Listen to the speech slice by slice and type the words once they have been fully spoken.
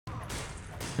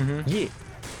Yeah.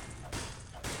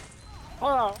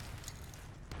 Oh.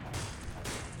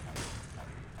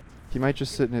 He might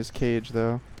just sit in his cage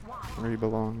though, where he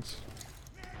belongs.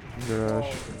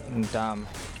 Garage. Damn.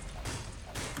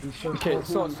 Okay,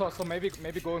 so maybe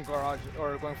going garage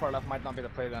or going far left might not be the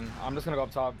play then. I'm just gonna go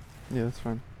up top. Yeah, that's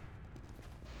fine.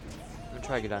 I'm gonna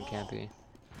try to get on Campy.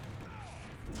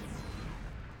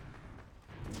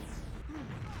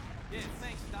 Yeah,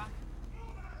 thanks, Doc.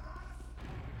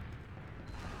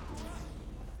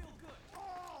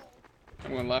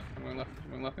 I'm going left. I'm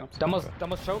going left.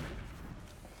 Demo's choke.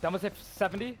 Demo's hit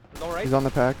 70. Low right. He's on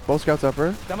the pack. Both scouts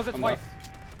upper. Demo's hit twice.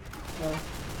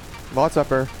 Lots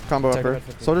upper. Combo upper.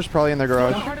 Soldier's probably in their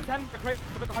garage. 110.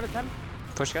 110.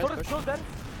 Push, guys. Push. Soldier's dead.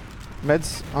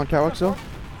 Meds on catwalk still.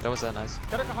 That was that nice.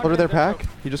 Soldier their pack.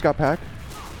 He just got pack.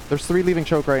 There's 3 leaving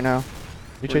choke right now.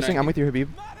 You chasing? 90. I'm with you, Habib.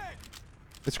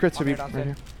 It's crits, I'm here, Habib. Dante. Right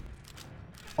here.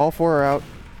 All 4 are out.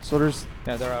 Soldier's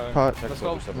Yeah, they're out. caught. Let's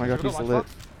go. Oh my god, he's lit.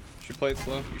 You should play it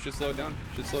slow. You should slow it down.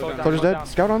 You should slow it down. Soldier's Slow dead. down.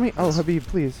 Scout on me. Oh, Habib,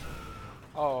 please.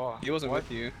 Oh. He wasn't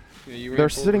with you. Yeah, you They're ran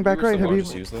forward. sitting back You were right, so Habib.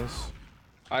 far. Use this.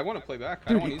 I want to play back. I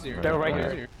Dude, don't want easier. they're right I want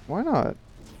here. easier. Why not? They're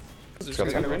They're just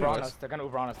gonna gonna Uber on run us. They're gonna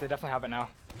Uber on us. They definitely have it now.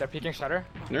 They're peeking shutter.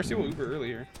 Nursey will Uber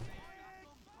earlier.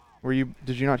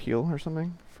 Did you not heal or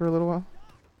something for a little while?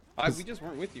 We just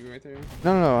weren't with you right there.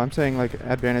 No. I'm saying like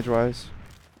advantage wise.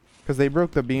 Because they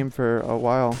broke the beam for a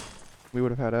while. We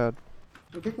would have had ad.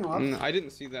 We're picking left. I didn't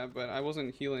see that, but I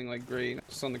wasn't healing like great.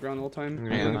 Just on the ground the whole time.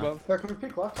 Yeah. Healing above. Yeah, can we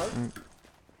pick left, right?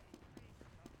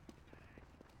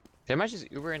 They might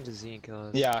just Uber into Z and kill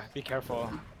us. Yeah, be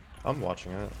careful. I'm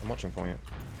watching it. I'm watching point,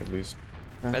 at least.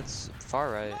 That's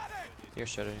far right. You're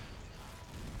shutting.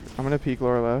 I'm gonna peek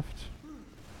lower left.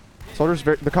 Soldier's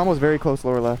the combo's very close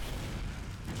lower left.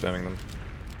 Spamming them.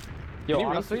 Yo, Can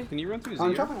you honestly, run through, can you run through Z?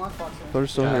 I'm dropping left box.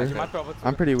 Soldier's still Yeah, here. you might be able to.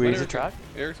 I'm pretty weak. Is it trap?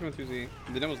 Eric's going through Z.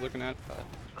 The demo's looking at.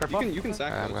 Crip You can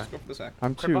sack Alright, those. I'm Go for the sack.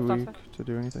 I'm Crip too up, weak Dante? to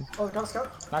do anything. Oh, they got a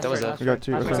scout. Nice That was trade, it. nice We got trade.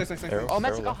 2. Nice Okay. Nice, trade. nice, nice, Arrow, nice. Oh,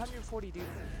 Mets arrow got left. 140, dude.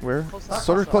 Where? Close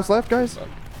Soldier close left, guys. Fuck.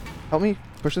 Help me.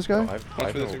 Push this guy. No,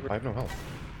 I have no health.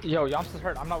 Yo, Yamsta's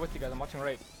hurt. I'm not with you guys. I'm watching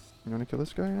right. You wanna kill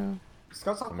this guy? Yeah.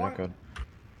 Scout's on I'm not point. good.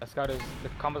 That scout is the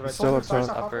combo's right. Still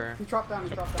Soldier, up top. Upper. He dropped down,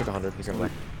 he dropped Took down. 100. He's gonna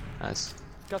leave. Nice.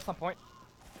 Scout's on point.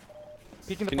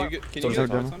 Peeking the Can you point. get Soldier's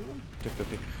shots demo. on him? Took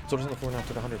 50. Soldier's on the floor now.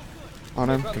 Took 100. On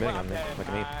him. Committing on me, like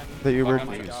an 8. They Oh,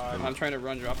 Ubered. I'm trying to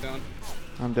run drop down.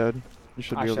 I'm dead. You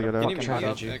should I be able to should've get Can out. you Trying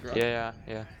move to up? get you. Egg,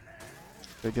 Yeah.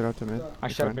 They get out to mid. I You're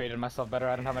should have fine. baited myself better.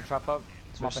 I didn't have my trap up.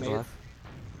 Switch to Mopping the eight. left.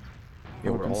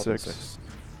 Yo, we're Open all up in 6. 6.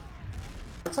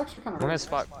 It's actually kind I'm gonna of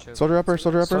spot choke. Soldier upper.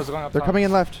 Soldier upper. Soldier's going up They're top. coming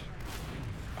in left.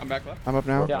 I'm back left. I'm up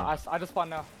now. Yeah, I just spawned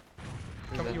now.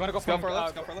 You wanna go Let's go from for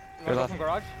left. Let's go for left. you wanna go from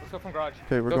garage? Let's go from garage.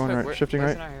 Okay, we're Go going quick, right. we're- Shifting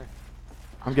where's right. it out here?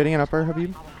 I'm getting an upper,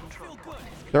 Habib.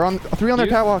 They're on 3 on their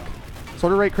You? catwalk.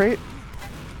 Soldier right crate.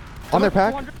 On their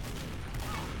pack. 200.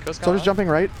 Kill Scout Soldier's left. jumping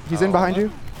right. He's in behind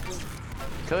you.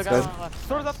 Kill the guy Dead. on the left.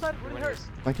 Soldier's upside. Really hurt.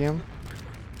 Flanking him.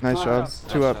 Nice Nice job.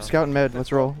 job. 2 up. job. Scout and med.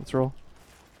 Let's roll. Let's roll.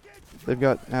 They've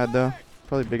got ad though.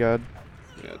 Probably big ad.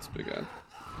 Yeah, it's big guy.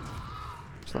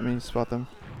 Just let me spot them.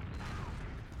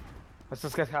 Let's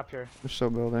just get cap here. They're still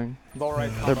building. Low right.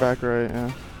 They're combo. back right,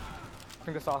 yeah.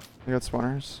 Bring this off. They got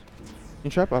spawners. Can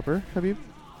you trap upper, Habib?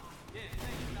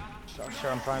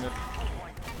 Sure, I'm trying to.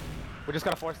 We just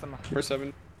gotta force them. We're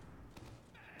 7.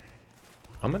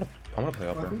 I'm gonna play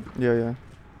upper. Yeah.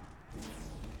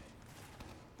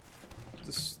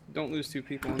 Just don't lose 2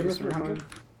 people on Give me this one. 300.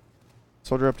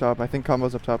 Soldier up top. I think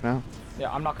combo's up top now.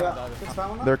 Yeah, I'm not gonna die Yeah, this good time.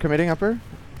 spell on that. They're committing upper.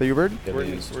 The Ubered. Yeah, We're they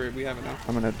in, used. we have it now.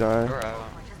 I'm gonna die. We're out.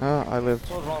 Oh, I lived.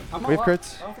 Soldier's wrong. I'm We have not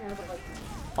crits. left. I don't think anybody like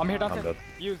I'm here, I'm Dante. dead.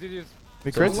 Use.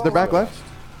 We crits. They're back left.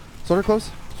 Soldier close.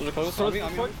 Soldier close. On me,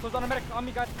 on me. Soldier's on a medic. On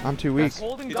me, guys. I'm too weak.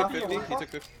 Holding He took W. 50. He took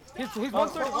 50. He's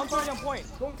 130 on point.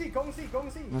 Go and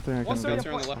see. Nothing I can Scouts do.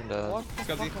 are on the left. And, uh,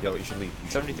 Scouts Z. Yo, you should leave.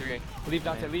 73. Leave,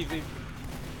 Dante. Leave.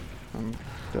 I'm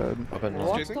dead. Up and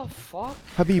What chasing? the fuck?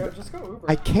 Habib, Yeah, just go Uber.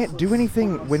 I can't do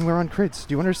anything when we're on crits.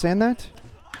 Do you understand that?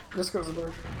 Just go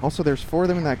Uber. Also, there's 4 of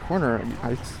them in that corner.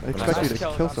 I expect you to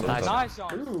kill Dante. someone. Nice,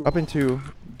 Sean. Ooh. Up in 2.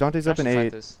 Dante's up in Actually, fight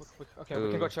 8. this. Okay, we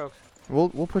can go choke.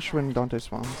 We'll push when Dante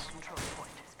spawns.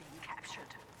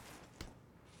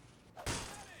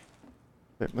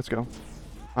 Okay, let's go.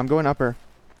 I'm going upper.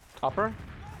 Upper?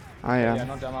 I am. Yeah,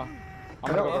 no demo.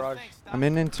 I'm gonna go garage. I'm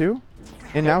in 2.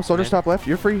 In now. Soldier top left.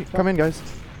 You're free. Come in, guys.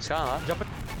 Scout on left. Jump it.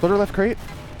 Soldier left crate.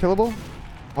 Killable.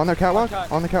 On their catwalk.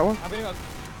 Cut. On the catwalk. I'm getting us.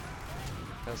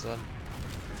 Kill's dead.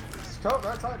 Scout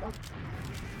right side.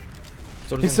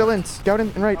 He's still in. Scout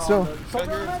in right still. Scout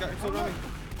here. Scout on me.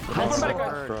 Go for medic,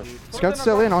 guys. Crush. Scout's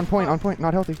still in. On point. On point.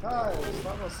 Not healthy. Nice.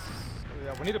 That was.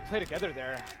 Yeah, we need to play together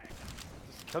there.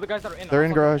 Kill the guys that are in. They're I'll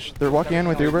in fucking- garage. They're walking in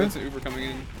with Oh, Uber. That's an Uber coming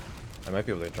in. I might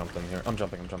be able to jump them here. I'm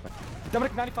jumping.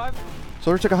 Dominic 95.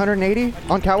 Soldier took 180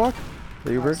 on catwalk.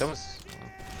 The Uber. That was.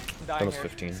 I'm dying Almost here.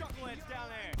 15.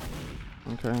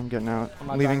 Okay, I'm getting out. I'm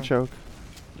not I'm leaving dying. choke.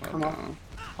 Oh, Come on. no.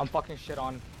 I'm fucking shit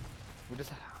on. We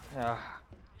just, yeah.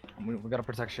 We gotta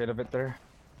protect shit a bit there.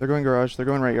 They're going garage. They're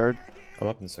going right yard. I'm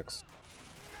up in 6.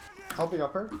 I'll be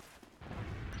upper.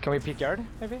 Can we peek yard,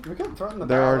 maybe? We can threaten the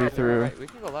They're back. already Right, through. right, we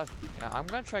can go left. Yeah, I'm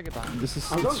gonna try to get behind. This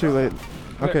is I'm it's going too late.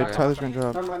 down. Okay, Okay. Tyler's gonna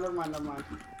drop. Never mind. I'm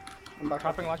back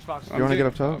up. Trapping lunchbox. You wanna get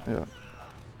up getting top? Yeah.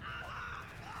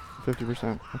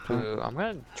 50% up top. Ooh, I'm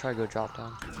gonna try to go drop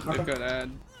down. They've got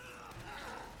ad.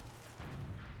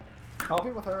 I'll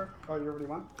be with her. Oh, you already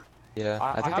won? Yeah,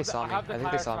 I think they saw me. I have the think they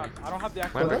tire saw me. trap. I don't have the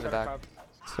Went actual back to tire back. trap.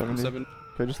 70. 7.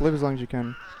 Okay, just live as long as you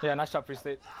can. Yeah, nice shot, free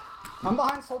state. I'm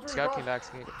behind soldier. Scout garage. came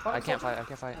back. I can't fight. I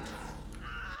can't fight.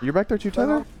 You're back there too,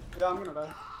 Tyler? Yeah, I'm gonna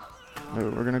die. No,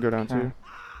 we're gonna go down too.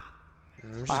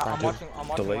 I'm just I'm trying to.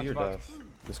 watching Delay your lunchbox. death.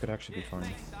 This could actually be fun.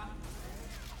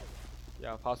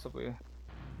 Yeah, possibly. Okay,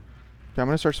 I'm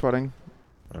gonna start sweating.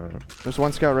 Alright. There's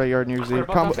one scout right yard near Z. We're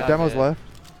about Combo, to- demo's Yeah. left.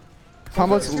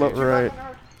 Combo's right.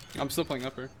 I'm still playing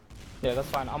upper. Yeah, that's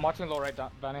fine. I'm watching low right,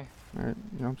 Benny. Alright,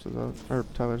 Yumps is up. Or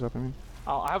Tyler's up, I mean.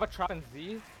 I have a trap in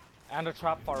Z and a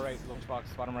trap far right, lunchbox,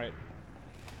 bottom right.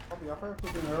 I'll be upper.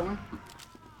 Keep an arrow.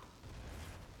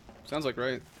 Sounds like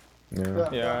right. Yeah.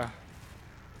 Yeah.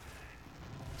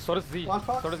 So does Z.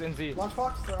 Lunchbox? So does in Z.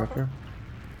 Lunchbox, they're Okay. upper.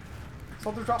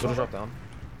 Soldier drop. Soldier lower. drop down.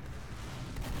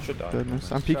 Should die.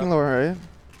 Goodness. I'm Nice. peeking lower right.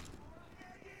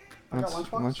 I got That's,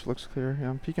 lunchbox. lunch looks clear. Yeah,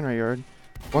 I'm peeking right yard.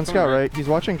 One scout right. He's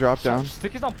watching drop down.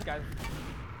 Stickies on, guys.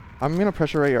 I'm gonna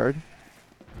pressure right yard.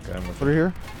 Okay, I'm with Put her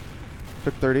here.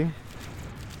 Took 30.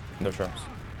 No traps.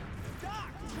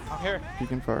 I'm here.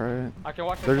 Peeking far right. I can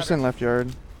watch. They're just in left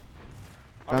yard.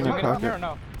 Are down we in moving from pocket. here or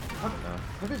no?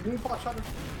 Maybe beam pot shutter.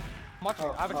 I'm watching.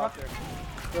 Oh, I have a trap there.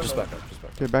 Yeah, Just but- back up. Just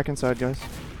back up. Okay, back inside, guys.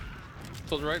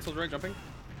 Soldier right, jumping.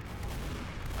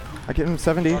 I get him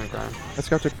 70. On the ground. That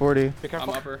scout took 40. Be I'm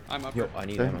careful. upper. Yo, I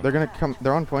need Okay, ammo. they're gonna come.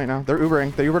 They're on point now. They're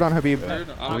Ubering. They Ubered on Habib. Dude,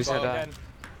 I'm We said above. that. Again.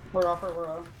 We're upper. We're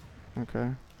up.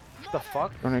 Okay. The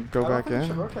fuck? Gonna go I don't back think we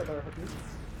should in. rotate there.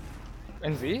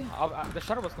 In Z? The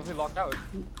shutter was completely locked out.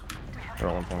 They're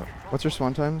all on point. What's your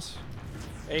swan times?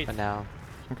 8. But now.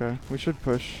 Okay, we should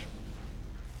push.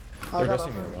 I They're got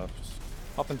guessing upper. me left.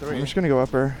 Up in I'm 3. just gonna go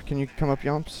upper. Can you come up,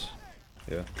 Yumps?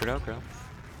 Yeah. Trudeau.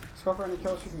 Scope for any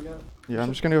kills you can get. Yeah,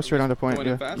 I'm just gonna go straight onto point. Going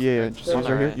in Yeah, fast? yeah, yeah. Just Yeah. use right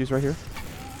here. Alright. Use right here.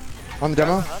 On the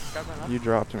demo, Scout going left. you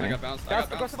dropped I me. got bounced. I Guys, got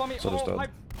bounced. aggressive on me. So just Oh, dead. pipe.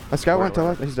 A scout went to Where?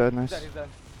 left. He's dead. He's Nice. dead, he's dead.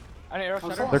 An arrow I'm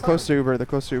shutter. sorry. They're close to Uber. They're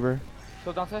close to Uber.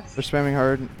 Still downstairs? They're spamming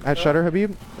hard. At Shutter,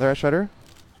 Habib. They're at Shutter.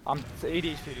 I'm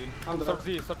 80 HP, dude. I'm So dead.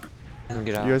 Z, so I'm gonna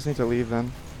get out. You guys need to leave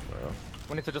then. Well,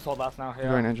 we need to just hold last now. You're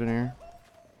going Yeah. engineer.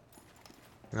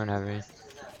 I don't have any.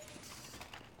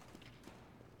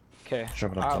 Okay.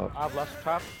 Jumping up top. I have left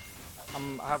trap.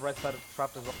 I have right side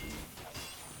trapped as well.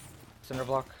 Cinder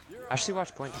block. Actually,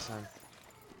 watch point this time.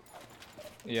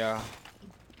 Yeah.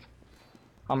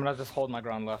 I'm gonna just hold my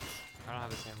ground left. I don't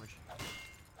have a sandwich.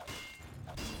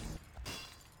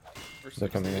 They're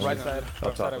coming in. Right side. Up Right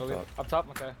top, side, I up believe. top. Up top?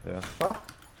 Okay. Yeah.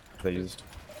 They used.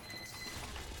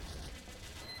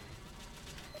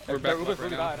 We're Their back Uber's left right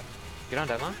really now. bad. Get on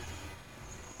demo.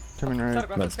 Coming Side, right.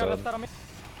 aggressive, Man's side, left dead. side on me.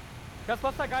 Guys,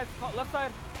 left side, guys. Left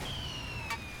side.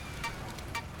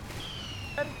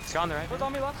 Scout on the right. Who's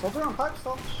on me left? Soldier on pipe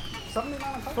still.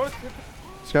 79 on pipe. Source.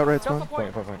 Scout right Scout's on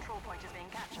spawn. point. Point.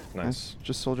 Nice. Nice.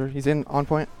 Just soldier. He's in on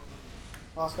point.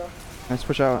 Oscar. Nice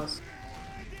push out. Nice.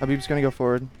 Habib's gonna go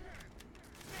forward.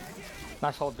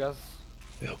 Nice hold, guys.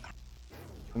 The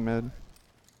mid.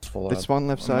 It's full They out. spawn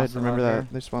left I'm side. also Remember out that. here.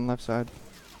 They spawn left side.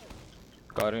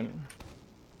 Got it.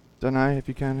 Deny if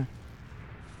you can.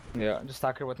 Yeah, just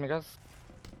stack here with me, guys.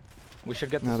 We should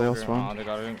get No, this they all over here. spawn. Oh, they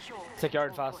got it. Take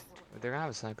yard fast. They're gonna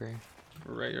have a sniper here.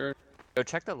 Right here. Yo,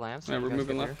 check the lamps. Yeah, when we're you guys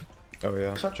moving get left. Oh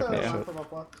yeah. Check Check the that Yeah. shit. from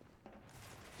up left.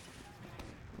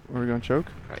 Where are we going? Choke?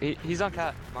 there. He's on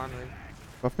cat. Marmalade.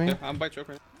 Buff me? Yeah, I'm by choke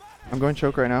right I'm going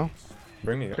choke right now.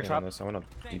 Bring me Good in trap. on this. I wanna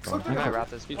deep Soldier I'm on. gonna wrap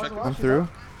this. He Watch, checked. watch, I'm he's through. up.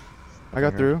 I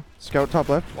got through. Scout top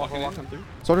left. Walking in, come through.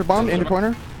 Soldier bombed in the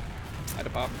corner. I had to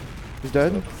pop. He's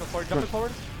dead. So forward, jumping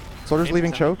forward. Soldier's Aim's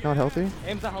leaving down. choke. Not healthy.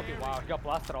 Aim's not healthy. Wow, he got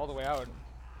blasted all the way out.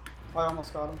 I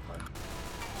almost got him.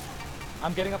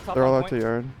 I'm getting up top. They're all on out to point.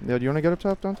 yard. Yeah, do you want to get up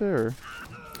top, Dante, or?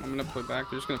 I'm gonna play back.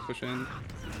 They're just gonna push in.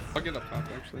 I'll get up top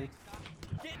actually.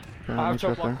 Okay, I I'll have meet you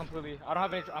choke up block there. completely. I don't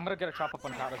have any. I'm gonna get a trap up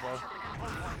on cat as well.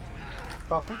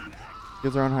 Copy.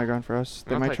 Gives are on high ground for us.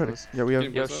 They Wanna might play try to. close? Yeah, we have.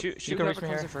 Get Yo, What's up? shoot You can whoever reach me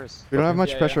comes here. in first. We don't have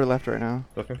much Yeah, pressure yeah. left right now.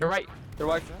 Okay. You're right. They're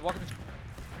right. Walking.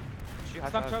 Shoot high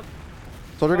Snap five. choke.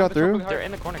 Soldier got through. They're in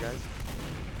the corner, guys.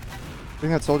 I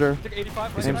think that soldier. Took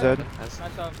 85. His right name's there. dead. Nice.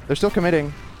 Nice job. They're still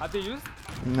committing. Have they used?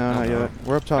 No, not yet.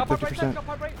 We're up top, Got pipe right, 50%. got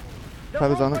pipe right.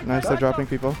 Tyler's on it. Nice, they're dropping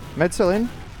people. Med still in.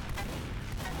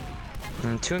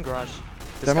 Two in garage.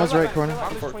 The Demo's scout- right corner.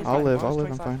 Marmot's 25, I'll live, Marmot's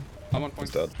I'm 25. fine. I'm on point.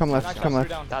 He's dead. Come Nice left, job, come three left.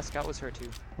 down. That scout was hurt too.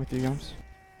 With you, Yums.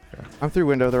 Okay. I'm through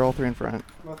window, they're all three in front.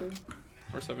 Nothing.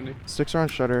 470. Sticks are on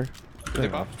shutter. Did they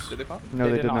pop? Did they pop? No,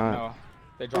 they did not. No.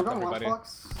 They I'm dropped going everybody.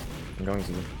 lunchbox. I'm going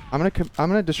to. I'm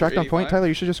gonna distract on point. 85. Tyler,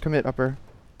 you should just commit upper.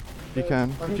 If you can.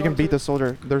 I If can you go can beat too. the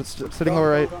soldier. They're sitting Go,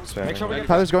 lower go, right. go. Spamming. Make sure we get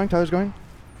Tyler's going, Tyler's going.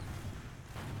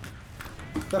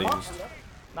 They're They hot. used.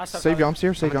 Nice job, Save Tyler. Yums here,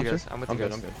 I'm save with you Yums here. guys. I'm with I'm you good.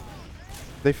 guys. I'm good.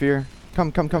 They fear.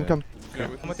 Come, come, come, Yeah. come. Yeah,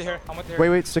 I'm with you here. I'm with you here. Wait,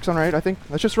 wait, sticks on right, I think.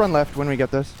 Let's just run left when we get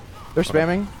this. They're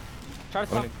spamming. Try to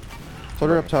stop.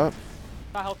 Soldier up top.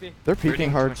 Not healthy. They're We're eating peeking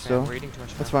too hard much, man. still. We're eating too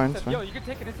much, That's man. fine, it's Yo, fine. you can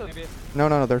take it into maybe. No,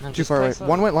 no, no, they're Man, too just far play right. slow.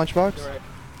 One went lunchbox. You're right.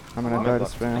 I'm gonna One die to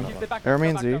left. spam. They back Arrow up, me they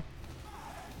and back Z. up.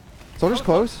 Soldier's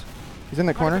close. He's in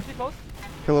the corner. 50 close.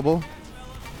 Killable.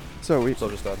 So we.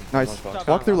 Soldier's dead. Nice. Lunchbox.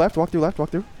 Walk through left, walk through left, walk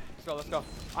through. Let's go, let's go.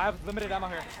 I have limited ammo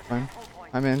here. Fine.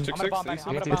 I'm in. Six, I'm gonna bomb six, Benny. six.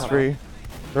 I'm gonna It's It's bomb free.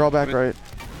 They're all back Mid. right.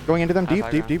 Going into them High deep,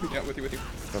 five deep, round. deep. Yeah, with you, with you.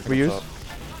 Jumping We up use.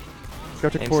 top. Go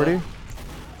to Aim 40. set.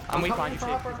 I'm weak coming behind you, for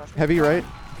Shade. upper. Heavy right.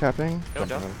 Capping. No,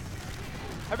 Jumping don't. in.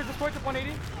 Heavy destroyed to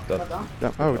 180. Dead.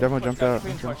 Down. Oh, demo Push, jumped guys, out.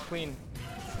 Clean, Okay. push, clean.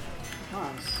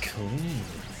 Nice. Clean.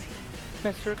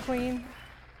 Mr. Clean.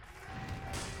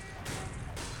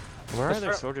 Where are Let's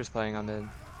their start- soldiers playing on mid?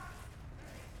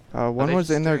 One they was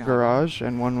just in their doing high garage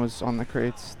and one was on the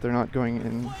crates. They're not going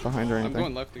in behind or I'm going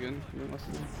anything. left again. I'm going left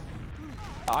again.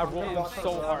 I rolled them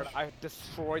so hard. I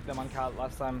destroyed them on cat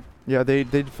last time. Yeah, they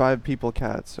did 5 people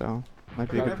cat, so might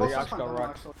be a Yeah, good they place. actually got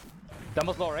rocked.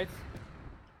 Demo's low, right?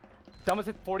 Demo's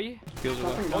hit 40. Heals are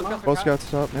left. Nothing, Both no, guys no. are Both cat.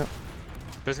 scouts top, yep.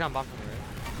 There's gonna bomb from the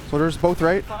right. Soldiers both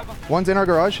right. 5. One's in our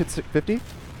garage, hits 50. I'm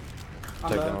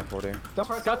Take dead. them on 40. That's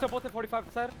right. Scouts are both at 45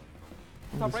 side.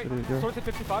 Top right. There you go. Swords at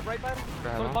 55 right side.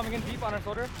 Grab Swords him. bombing in deep on our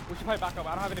soldier. We should probably back up. I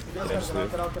don't have any Get position.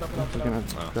 out, get out, get out, get out, We're get gonna out.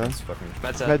 Oh, go. that's fucking.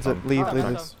 Med set. Meds up, leave, Alright, leave.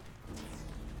 nice.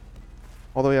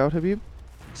 All the way out, Habib.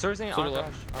 Soldiers in on Soldier garage.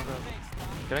 left. On garage.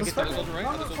 Did I Let's get go. the Soldier right?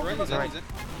 Other soldier right? He's in, he's in.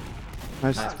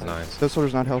 Nice. Nice. Nice. That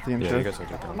soldier's not healthy, I'm Yeah, sure. you guys are I'm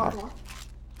good. not one.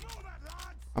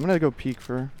 I'm gonna go peek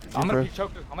for. I'm gonna for- peek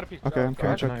choke. I'm gonna peek. Okay, I'm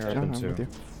Garage carrying and check. I are Yeah, open I'm with too. you.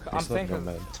 I'm He's saying no 'cause-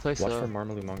 med. Let's play Watch slow. for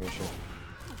Marmaloo Mongo shit.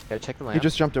 Yeah, check the lamp. He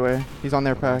just jumped away. He's on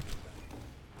their pack.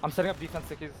 I'm setting up defense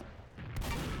stickies.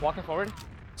 Walking forward.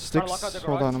 Sticks. lock out the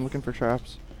Hold garage. on, I'm looking for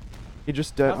traps. He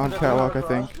just dead That's on the catwalk, I garage.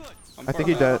 think. I'm I think far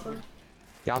he left. dead.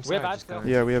 Yeah, I'm We have sorry, ads just got though.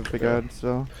 Yeah, we have big ad,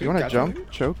 so. You wanna Catch jump? him?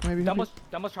 Choke, maybe? Habib?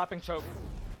 Demo's trapping choke.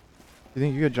 You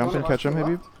think you could jump and catch him,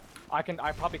 Habib? I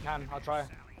probably can. I'll try.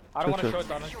 I don't Sure, want to sure. show it,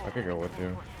 Donald. I could go with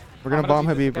you. We're gonna I'm gonna bomb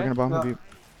beat this, Habib. We're okay? gonna bomb Yeah. Habib.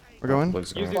 We're going? Blaze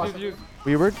is Use, going. use.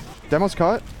 Weird. Demo's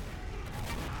caught.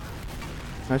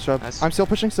 Nice job. Nice. I'm still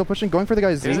pushing, Going for the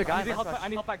guy Z. There's a guy. Z, help back. I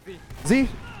need help back Z. Z!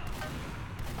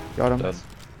 Got him. Dead.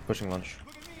 Pushing lunch.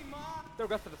 They're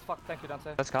aggressive as fuck. Thank you,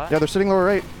 Dante. That's caught. Yeah, they're sitting lower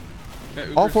right. Yeah,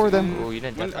 All Uber's 4 of in- them. Oh, you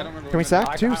didn't When- get I don't that. remember Can we when sack?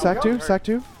 I- 2? I- Sack 2? I- Sack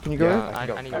 2? Can you go Yeah, right?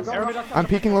 I need Go, you. go. Everybody else I'm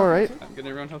peeking lower right. I'm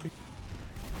getting around healthy.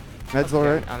 Meds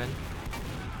lower right. I'm in.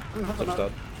 Soldier's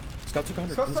dead. Scout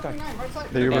 200. Scout This guy. 79, right side.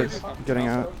 There you Yeah, were yeah. getting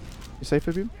out. You safe,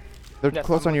 Habib? They're Yes,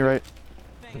 close I'm on you right.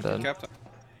 I'm dead. Capped.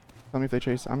 Tell me if they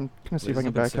chase. I'm gonna see if I Blaze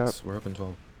can is open back up. 6. We're open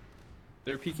 12.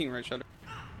 They're peeking right shutter.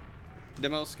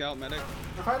 Demo, scout, medic.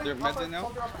 They're fighting. They're meds in now.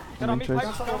 Soldier up. Get on me, Chase.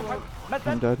 pipe. Med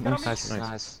I'm dead. Get on Nice. me. Nice, Nice.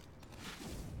 nice.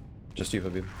 Just you,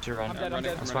 Habib. Did you run? I'm dead, I'm running,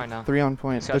 dead. I'm That's running. fine now. 3 on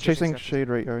point. Scout They're chasing, chasing scout shade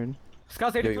right yard.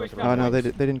 Scouts Yeah, 82 you HP. got Oh no, they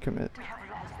didn't commit.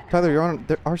 Tyler, you're on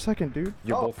our second, dude.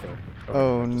 You're Oh. both there.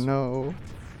 Oh just- no.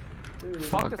 Dude,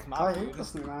 Fuck this I map. hate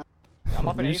this new map. I'm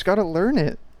up in You 8. just gotta learn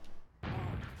it.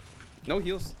 No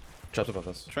heals. Trapped above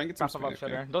us. Try and get some Crap above speed.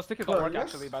 shutter. Those stickies Where don't are work you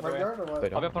actually, by the right way. guard or what? They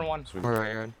I'll be don't. up on 1. Sweet. We're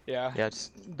right yard. Yeah. Yeah,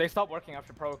 just They stopped working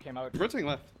after Pro came out. Rotating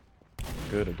left.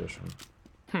 Good addition.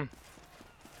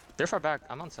 they're far back.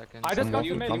 I'm on second. I just I'm got walking-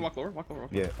 to Can mid. you walk lower? Walk lower.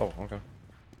 Yeah. Oh, okay.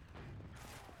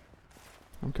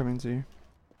 I'm coming Z.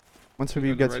 Once Go to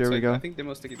Habib the gets right here, we side. go. I think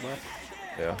Demo's sticky left.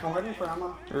 Yeah. I'm waiting for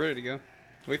ammo. We're ready to go.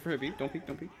 Wait for Habib. Don't peek.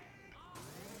 Don't peek.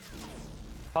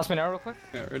 Toss me an arrow real quick.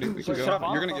 Yeah, ready. We can Shut go. up.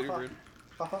 You're gonna get Fuck, Ubered.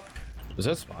 Pop up. Is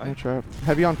that No spy? trap.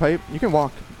 Heavy on pipe. You can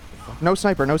walk. No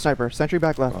sniper, no sniper. Sentry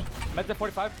back left. Meds at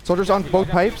 45. Soldiers on both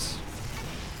pipes.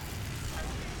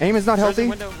 Aim is not Soldiers in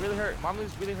healthy. window, really hurt.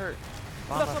 Marmaloo's really hurt.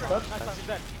 Bomb, Left bomb, shoulder. bomb. Nice, nice, he's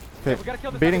dead. Okay. We gotta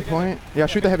kill this Baiting guy together. point. Yeah,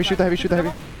 shoot the heavy, shoot the heavy, shoot the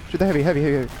heavy. Shoot the heavy, heavy,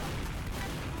 heavy.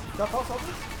 Got all soldiers?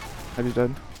 Heavy's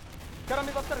dead. Get on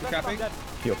me, left side. Capping. I'm dead.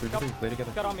 Heal. 3 play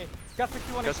together. Got on me. Got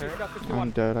 61 Yes, HP. sir. Got I'm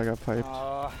 61. dead. I got piped.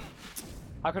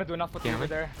 I couldn't do enough with you Damn over it.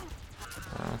 there.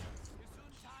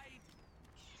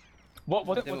 What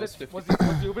was it? Demo Was is it? 50. Was the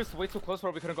Ubers way too close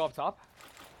where we couldn't go up top?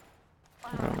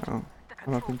 I don't know.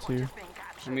 I'm up in 2.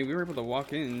 I mean, we were able to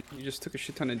walk in. You just took a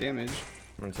shit ton of damage.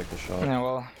 I'm gonna take the shot. Yeah,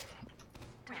 well,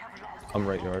 I'm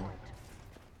right yard.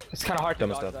 it's kind of hard to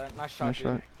Demo's dodge dead. that. Nice shot, Nice dude.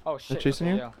 shot. Oh shit. chasing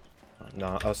okay, you?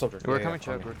 Yeah. Nah, soldier. We're Yeah, coming yeah,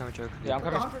 choke. We're coming choke. Yeah, I'm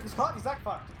coming. 100. He's caught. He's that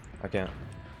fucked. I can't.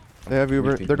 They have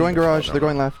Uber. Leave They're going the garage. shot They're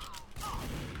down. going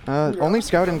left. Only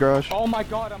scout in garage. Oh my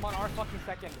god, I'm on our fucking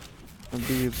second.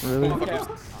 Be really. Okay.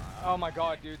 Oh my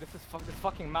god, dude, this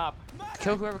fucking map.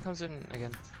 Kill whoever comes in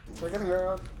again. We're getting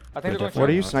arrowed. I think they're going What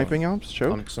are you choke. sniping, Yomps?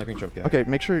 Choke? I'm sniping choke, yeah. Okay,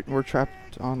 make sure we're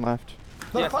trapped on left.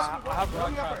 No, Yes, fuck, I have arrow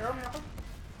me garage upper, trap. arrow me upper.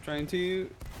 Trying to.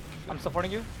 I'm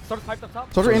supporting you. Sort of piped up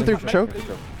top. Soldier in through Back- choke.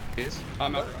 Please.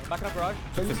 I'm out. Backing up garage.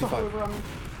 They used to 55. over on me.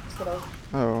 Let's get out.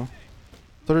 Oh.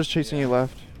 Soldier's chasing you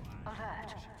left.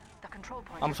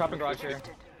 I'm trapping garage here.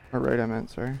 Or right, I meant,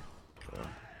 sorry.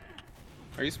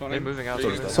 Are you spawning? They're moving out.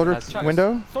 Soldier's They're dead. Soldier, Nice.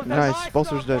 window? Soldier, Nice.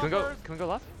 Bolster's dead. Can we go? Can we go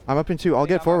left? I'm up in 2. I'll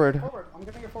get forward. Forward. I'm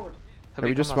getting it forward. Yeah,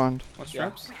 we just spawned. What's Yeah.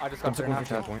 traps? I just I'm got there taking now. the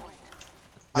trap point.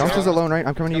 Yomps is alone, right?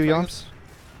 I'm coming to you, Yomps.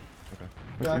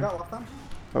 Yeah, I got left them.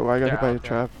 Oh, I got hit They're by a out there.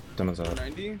 trap. Demo's out.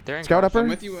 90. They're in Scout garage. upper? I'm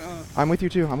with you. I'm with you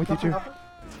too. I'm with you too. Upper.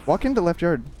 Walk into left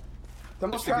yard.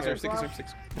 Demo Sticky scatter, zero, sticky zero, flash.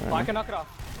 six. Oh, I can knock it off.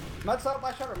 Meds out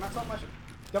by shutter. Meds out by shutter.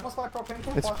 Demo spot pro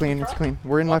painful. It's flash, clean. It's trap. clean.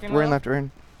 We're in left. Walking We're in left. left. We're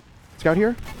in. Scout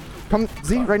here. Come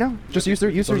Z right now. Just use her.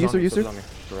 Use her. Use her. Use her.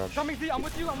 Garage. Coming Z, I'm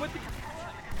with you. I'm with you.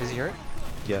 Is he hurt?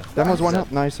 Yeah. Demo's one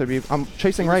health. Nice, Habib. I'm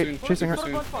chasing Super right. soon. Chasing Super right.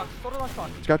 soon. Total lunchbox. Total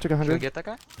lunchbox. Scout took Can we 100. get that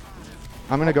guy?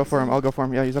 I'm gonna go for him. I'll go for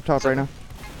him. Yeah, he's up top right now.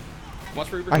 Watch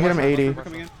for Uber. I hit him Watch for 80. Uber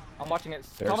coming in. I'm watching it.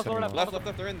 They're Thomas, setting lower up. left.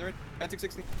 Left. They're in. They're in. At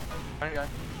 660. Running guy.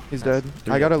 He's Nice. dead.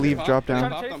 I gotta leave. Pop. Drop They're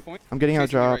down. popped on point. I'm getting out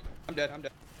Chasing me drop. right. I'm dead. I'm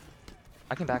dead.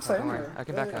 I can back up. Same Don't worry. here. I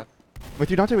can Yeah, back yeah. up. With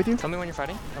you, Dante. With you. Tell me when you're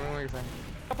fighting. Tell me when you're fighting.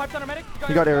 Pipes on our medic.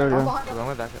 He got arrowed. I'm Yeah. behind We're them.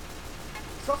 going back up.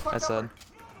 So fucked That's upper.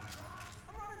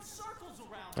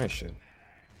 Nice shit.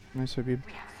 Nice, Habib.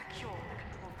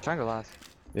 Try and go last.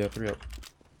 Yeah, 3 up.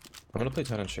 I'm gonna play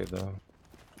 10 and shade though.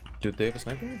 Dude, they have a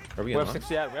sniper? Are we We in have last?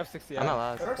 60 out. We have 60 I'm not out.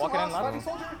 last. Eric's Walking in last, left. fighting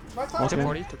soldier. Right side. Walking Took in.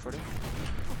 40. Took 40.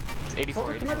 It's 84.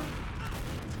 Soldier 84. committed.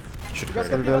 Should You guys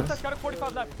carry. They're get dead. Got a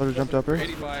 45 left. Soldier jumped upper.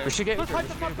 85. We should get. Let's Uber. fight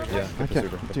the front, Yeah, I get the can't.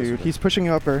 Uber, get the Dude, Uber. he's pushing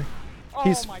you upper. Oh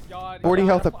He's my god. 40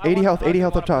 health up, 80 health, 80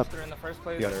 health up top. In the first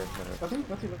place. You got it, got it. Nothing.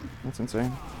 Nothing. That's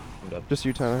insane. I'm dead. Just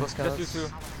you, Tyler. Let's go. Just you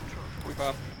two. We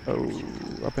pop. Oh,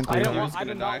 up in I 3. didn't I want. was I gonna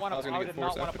did die. not want I was to. gonna I get did not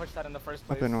forced want to after. push that in the first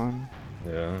place. Up in 1.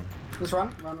 Yeah. Just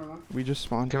run. Run. We just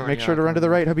spawned. Come on, Make yeah, sure to run to come the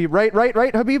on. right, Habib.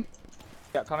 Right, Habib.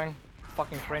 Yeah, coming.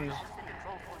 Fucking cringe.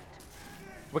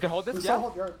 We can hold We this. still Yeah.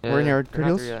 hold yard. We're in yard. They're not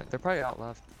Heals? through yet. They're probably out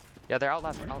left. Yeah, they're out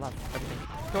left. Out left. Everything.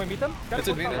 Can we meet them? Got a It's 45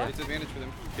 advantage. left. It's advantage for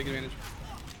them. Big advantage.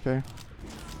 Okay.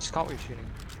 Just caught what you're shooting.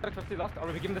 Got a 50 left. Are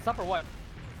we giving this up or what?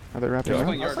 Are they wrapping Yeah, up? I'm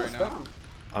playing Let's yard start right now. spamming.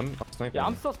 I'm sniping. Yeah,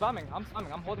 I'm still spamming. I'm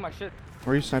spamming. I'm holding my shit.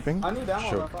 Where are you sniping? I need ammo.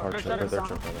 Choke, left. hard Shutter, choke, right there, shutter.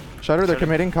 choke, right there. Shutter, they're Shutter.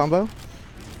 committing combo.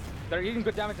 They're eating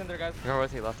good damage in there, guys. You're gonna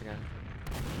rotate left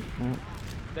again.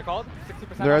 They're called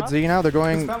 60%. They're on at us. Z now. They're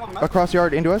going Spam on map. across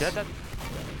yard into us. Dead,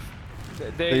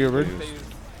 dead. They They Ubered. they use.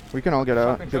 We can all get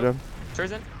out. Fucking Good choke. job.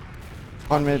 Turns in.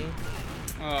 On mid.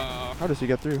 Uh, How does he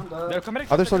get through? I'm dead. They're committing.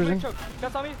 Other choke, soldiers they're in. committing choke.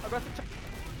 Just on me. Aggressive choke.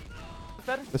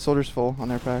 Dead. The soldier's full on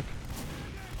their pack.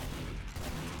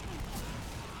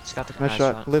 Just got the Nice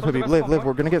shot. Live, Soldier Habib. rest Live, on live. point.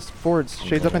 We're gonna get forwards.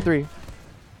 Shades up in 3.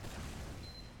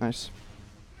 Nice.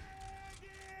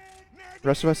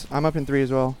 Rest of us, I'm up in 3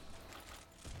 as well.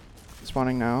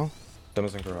 Spawning now.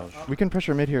 Demo's in garage. We can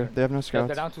pressure mid here. They have no Yeah, scouts.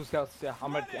 they're down 2 scouts. Yeah,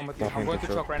 I'm ready. I'm with you. Walking I'm going into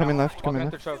through choke. choke right Coming now. left, coming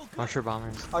Walking into choke. Watch your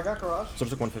bombers. I got garage. So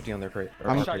just like 150 on their crate. Or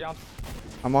I'm- our Shot crate. Yams.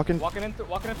 I'm walking. Walking in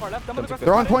far left. I'm gonna go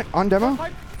They're on point. On demo.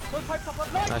 Pipe. Those pipes up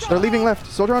left. Nice Nice shot. They're leaving left.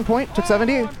 Soldier on point. Took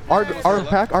 70. Our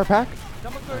pack. Our pack.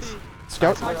 Number 30.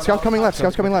 Scout coming left.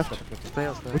 Scouts coming left. Play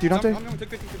else, play. With you, Dante. I'm take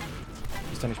 50.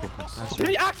 He's 10 HP. Nice. Did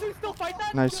he actually still fight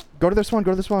that? Nice. Go to this one.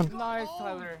 Go to this one. Nice,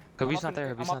 Tyler. Habib's I'm not up there, in-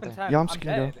 Habib's I'm not up in there. 10. Yomps I'm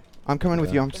can go. dead. I'm coming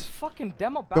with Yeah. Yomps. It's fucking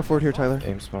demo back Go forward here, and forth.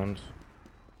 Tyler. Aim spawned.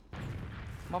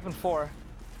 I'm up in 4.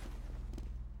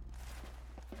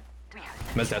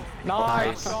 Med's dead.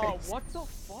 Nice. Nice. Oh, what the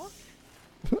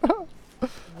fuck?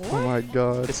 Oh my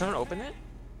god. Did someone open it?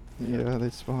 Yeah,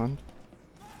 they spawned.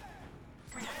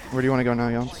 Where do you want to go now,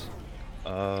 Yomps?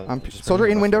 Just Soldier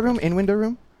bring in him window left room. first. In window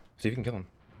room. See if you can kill him.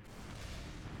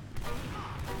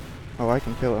 Oh, I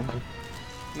can kill him.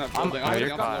 Not I'm- building. Oh, I'm you're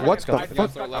getting caught. off What the the left.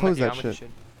 fuck? I'm Close Yeah, that I'm with shit.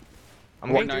 you. I'm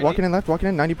Walk- getting 90. Walking in left. Walking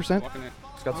in. 90%. Walking in.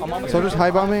 Scout's I'm on the Soldier's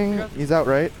high bombing. He's out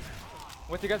right.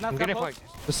 With you guys now, I'm scout getting a close?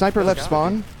 point. The sniper left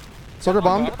spawn. Soldier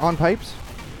bombed on pipes.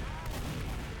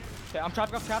 Okay, I'm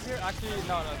chopping off cap here. Actually,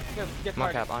 no. Get I'm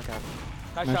on target. cap, on cap.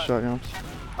 Nice Nice shot. shot, Yomps.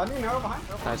 I need an arrow behind.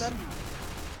 Nice.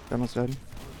 Demo's dead.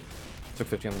 Took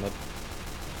 50 on the mid.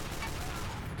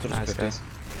 So just Nice, 50. guys.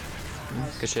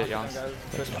 Good shit, Young Yams. guys.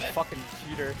 This fucking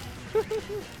cheater.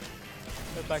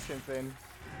 That's actually insane.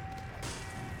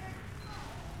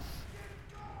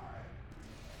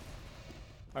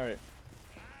 Alright.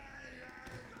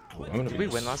 I'm gonna Did be we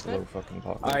win last slow night? fucking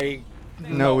pocket. I.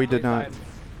 No, we did not.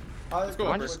 Let's go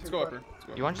Why upper. just- Let's go upper. Let's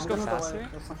go You want to just I'm go gonna faster? away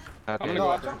this one. I'm Okay. gonna No, go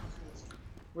I upper. jumped.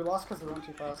 We lost because we went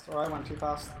too fast, or I went too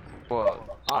fast. Well,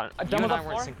 you Demo's and I on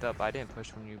weren't floor? synced up. I didn't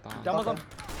push when you bombed. Demo's on. Okay.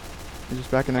 He's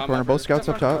just back in that I'm corner. upper. Both scouts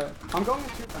up top. Alright, I'm going in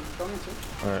two then. Going in two.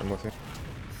 Alright, I'm with you.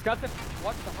 Scouts at.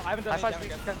 What the I haven't done High any five, damage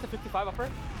yet. Scouts at 55 upper.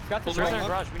 Scouts at There's in 0. the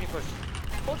garage. We need to push.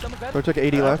 Oh, Demo's dead. So I took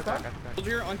 80 left.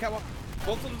 Soldier on catwalk.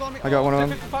 Both soldiers on me. I got one of them.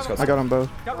 55 Scouts I got them both.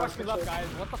 Scout rush me left, guys.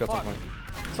 What the Scouts fuck? on point.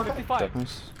 It's okay. 55.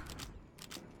 Nice.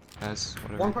 Guys,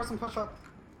 One whatever. person push up.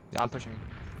 Yeah, I'm pushing.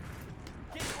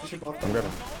 You should both. I'm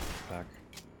grabbing. Back.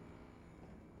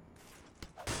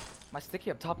 My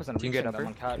sticky up top isn't Can you get reaching them upper?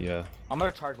 on cat. Yeah. I'm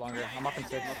gonna charge longer. I'm up in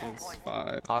 6.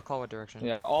 5. I'll call what direction.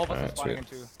 Yeah, all of us are Alright, spawning in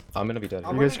sweet. 2. I'm gonna be dead.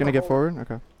 I'm You guys ready gonna to get hold. forward?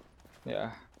 Okay.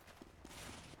 Yeah.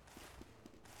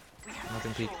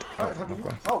 Nothing peak. Alright, have you?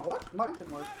 okay. Oh, what? Mine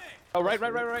didn't work. Oh, right.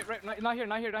 Not here,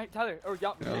 not here. Tyler. Oh,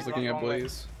 yeah. Yeah, I was looking at wrong way.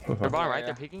 Blaze. They're bottom right. Yeah.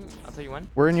 They're peeking. I'll tell you when.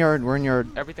 We're in yard. We're in yard.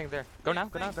 Everything there. Go now.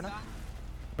 Go now. Go now.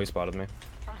 He spotted me.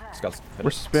 Scouts. hit We're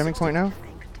it. spamming point now.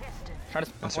 Trying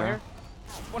to spam That's point right. here.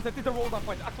 150 the rolls on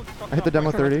point. Actual destruction I hit the on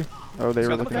demo point. 30. Oh, they were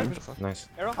Scouts looking at okay. me. Nice.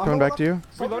 Arrow. Coming back to you.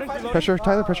 Reloading, reloading. Pressure,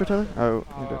 Tyler. Pressure, Tyler. Oh,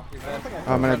 you did. Oh, he's dead.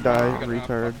 I'm gonna die. Fuck.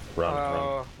 Retard. Run, run.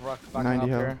 Oh, Ruck backing 90 up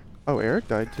health. here. Oh, Eric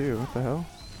died too. What the hell?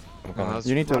 I'm Oh, coming. that's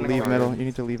You need to running leave away. middle. You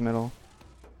need to leave middle.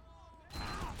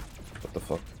 What the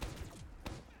fuck?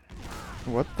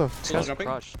 What the? This guy's jumping?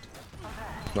 crushed.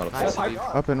 Not a Nice. fuck. Oh my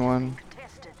god. Up in one.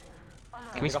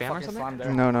 Can we Got spam or fucking something? slammed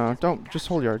there. No, no. Don't. Just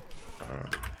hold yard.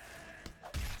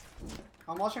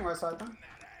 I'm watching right side then.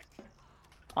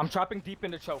 I'm trapping deep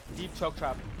into choke. Deep choke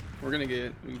trap. We're gonna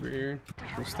get Uber here.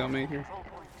 We're stalemate here.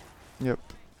 Yep.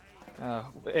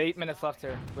 8 minutes left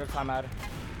here. We have time ad.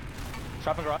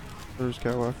 Trapping garage. There's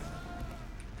catwalk.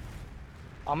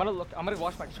 I'm gonna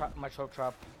watch my choke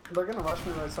trap. They're gonna rush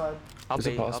me right side. I'll Is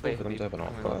bait. it I'll possible bait. for them to have an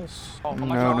off I'm gonna- class? Oh, No,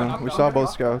 my no. We saw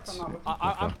both scouts.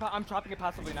 I'm trapping it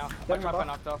passively now. My Getting trap buff. got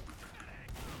knocked off.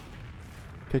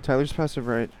 Okay, Tyler's passive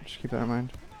right. Just keep that in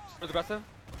mind. Who's aggressive?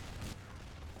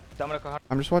 Dominic,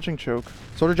 I'm just watching choke.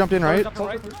 Soldier jumped in right. Jumping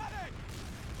right.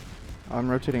 I'm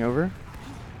rotating over.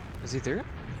 Is he through?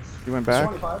 You went back.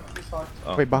 25. He's fucked.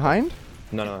 Oh. Wait, behind?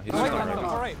 No, no, he's Oh, just right, not no, ready.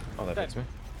 no, right. Oh, that Dead. hits me.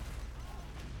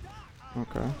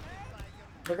 Okay.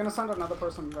 They're gonna send another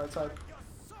person right side.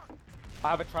 I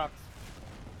have it trapped.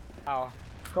 Ow.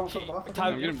 Going for the buff.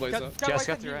 Tyler, I'm getting Blaze up. Just right got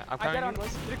side, through it. I'm I get counting on. you,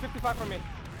 Blaze. 355 from me.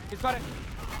 He's got it.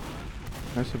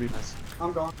 Nice to be. Nice.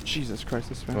 I'm gone. Jesus Christ,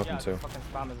 this Go man. up Yeah, in two. this fucking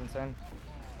spam is insane.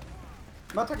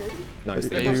 Not take 80. Nice. Yeah,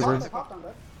 They you just- were- They popped on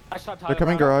that. I shot Tyler. They're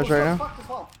coming down. garage right now. Fucked as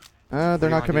well. They're do you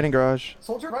not want, committing garage.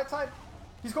 Soldier right side.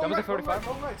 He's going That was right. a Going right. 45.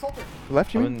 Going right. Soldier.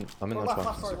 Left, you I'm mean? in. I'm in Go this left, box.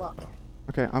 left, sorry, left.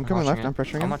 Okay, I'm coming left. I'm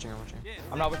pressuring I'm him. watching. I'm watching.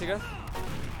 I'm not with you guys.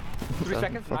 3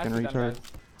 seconds. Fucking Nicely done, retard. guys.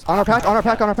 On our pack, on our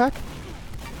pack, on our pack.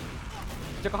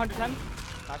 Took 110.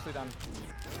 Nicely done.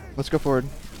 Let's go forward.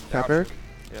 Tap Eric.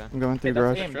 Yeah. I'm going through Hey, that's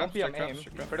garage. aim. Don't be on Strike aim.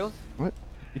 traps, strike Crittles.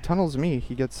 He tunnels me.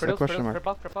 He gets a Crittles. question Crittles. mark. Crip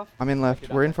off. Crip off. I'm in left.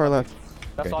 We're in far left.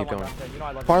 That's Okay, all I keep want. going. That's it. You know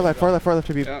I love Far you. left, far left, far left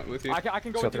to be. Yeah, with you. I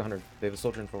can go Scouts with at you. 100. They have a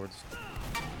soldier in forwards.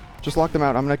 Just lock them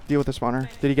out. I'm gonna deal with the spawner.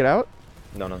 Did he get out?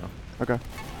 No, no, no. Okay.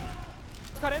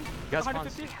 Cut in. Guys,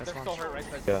 150. spawns. They're Guys, still spawns. hurt right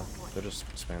side. Yeah, they're just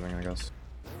spamming, I guess.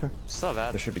 Still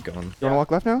bad. They should be gone. You wanna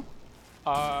walk left now?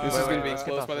 This is wait, gonna wait, be let's get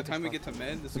close. off, By the let's time we get get to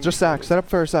mid, this is Just gonna sack. be Set up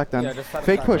for a sack then. Yeah, just set it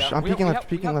Fake back, push. yeah. I'm We peeking have-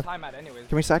 left. we Peeking have left. time at anyways.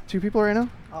 Can we sack 2 people right now?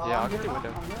 Yeah, I'm I'll here get the now,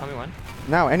 window. I'm here. Tell me when.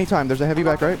 Now, anytime. There's a heavy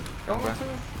back right. Going Okay. into.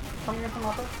 Coming in from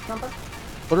upper. Jumping.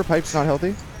 Soldier pipe's not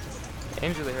healthy.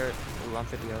 Aim's really hurt. Ooh, I'm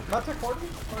 50 health. Not take 40. Right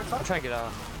I'm side. trying to get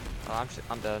out. Oh,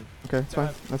 I'm dead. Okay, it's fine.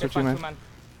 That's what you meant.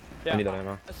 I need that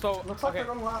ammo. So, Looks like okay. they're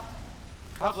going left.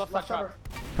 Have left side trap. shutter.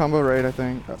 Combo right, I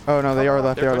think. Oh no, they are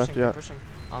left. They They're are left. pushing. Yeah. They're pushing.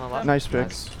 On the left. Nice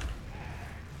fix.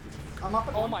 I'm up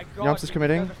at Oh one. my god. Yomps is dude,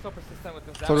 committing. You guys are so persistent with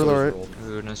this Soldier damage. low right. Rolled.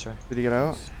 Ooh, nice try. Did he get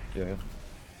out? Yeah, yeah.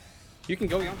 You can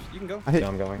go, Yams. You can go. I hit Yeah,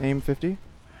 I'm going. aim 50.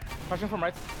 Pushing from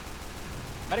right.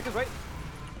 Medic is right.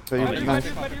 So you, Medic, nice.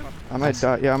 medic, medic. I might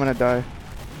die. Yeah, I'm gonna die.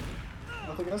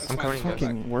 I think it is. I'm coming to you guys.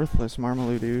 Fucking worthless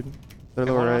Marmaloo, dude. They're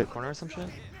Hey, lower one on the right. corner or some shit?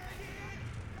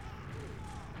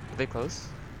 Are they close?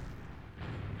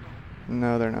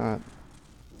 No, they're not.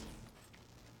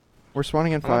 We're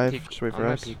spawning in I'm gonna 5. peek. Just wait I'm for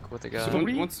gonna us. peek with the So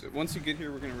guy. once you get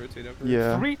here, we're gonna rotate over.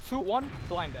 Yeah. 3, 2, 1.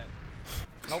 Blind dead.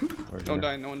 Nope. Where's Don't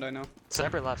your- die. No one die now.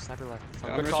 Sniper left. Sniper left.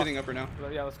 Yeah, I'm Good call. rotating upper now.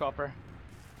 Yeah, let's go upper.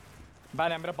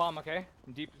 Bad, I'm gonna bomb, okay?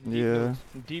 Deep, Yeah.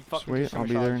 deep Just fucking wait, I'll be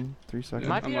there charge. in 3 seconds. You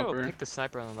might be I'm able to upper. pick the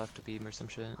sniper on the left to beam or some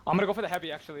shit. I'm gonna go for the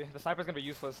heavy actually. The sniper's gonna be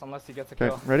useless unless he gets a Okay,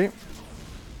 kill. ready?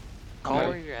 Call Okay.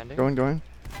 where you're ending. Going.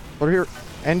 Over here.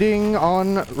 Ending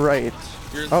on right.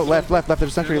 Yours- Oh, left. There's a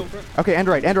sentry. Yours over. Okay, end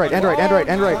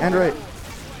right.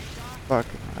 Fuck,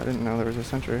 I didn't know there was a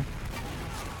sentry.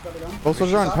 Got the gun. Both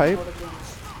soldiers are on pipe.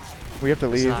 We have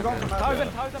to It's leave. not good.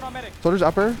 Thousand on medic. Soldiers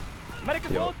upper. Medic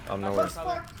is Yo, gold. I'm nowhere. First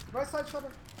spot. Right side shutter.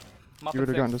 You would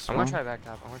have gone to I'm gonna spawn. try back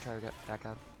up. Back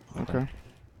up. Okay.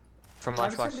 From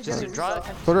I'm lunchbox. just Just gonna draw get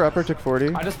attention. Soldier upper took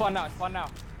 40. I just spawn now.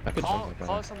 I could Call jump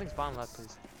like something spawn left,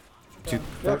 please. Two.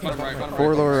 Yeah, Bottom right, bottom 4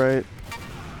 right. lower right.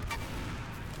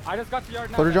 I just got to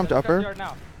yard now. Soldier guys. jumped I just got to upper. yard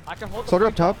now. I can hold the Soldier up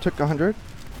point top took 100.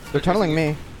 They're tunneling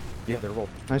me. Yeah, they're rolled.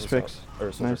 Nice Those picks. out.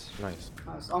 Or soldier. Nice. Nice.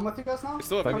 Nice. I'm with you guys now. We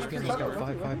still have Five, push. Push, five, push,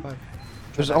 five, push. five.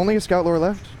 There's only a scout lower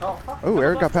left. Oh, fuck. Oh,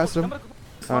 Eric got past him. Somebody-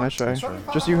 Oh, nice try.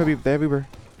 Just you, Habib. They have Uber.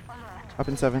 Up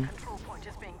in 7.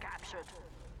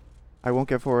 I won't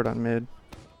get forward on mid.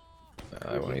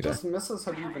 I won't He either. just misses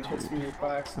Habib and hits me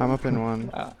by accident. I'm up in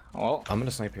 1. Well, I'm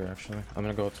gonna snipe here actually. I'm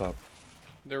gonna go up top.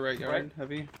 They're right yard,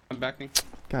 heavy. I'm backing.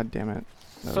 God damn it.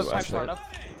 That so was snipe actually- start up.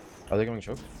 Are they going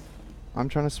choke? I'm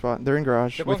trying to spot. They're in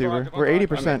garage They're with going garage, Uber. they're We're going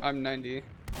 80%. I'm 90.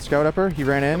 Scout upper. He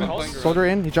ran in. I'm playing garage. Soldier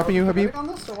in. He jumping you, Habib. Medic on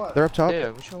this or what? They're up top. Yeah,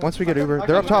 which one? Once we get I Uber. got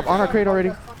They're up you. top on our crate Yeah, already.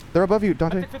 yeah. They're above you, I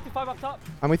Dante. think 55 up top.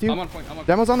 I'm with you. I'm on point. I'm on point.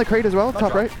 Demo's on the crate as well.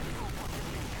 Top right.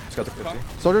 Just got the 50.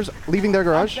 Soldiers leaving their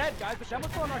garage. I'm dead, guys. The demo's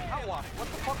still on our catwalk. What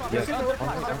the fuck are Yes. we doing?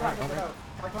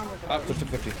 Flip to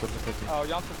 50. Flip to 50. Oh,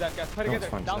 Yams is dead, guys. Play No, together.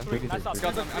 it's fine, Down it's 3. fine. Nice job.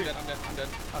 Scout, I'm dead. I'm dead.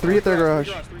 3 at their garage.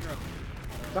 Three garage.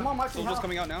 Demo might be Soldier's hot.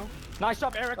 coming out now. Nice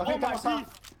job, Eric. I Oh think my Demo's beast.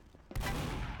 hot.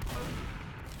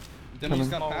 Demo's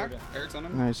got Coming. packed. Eric's on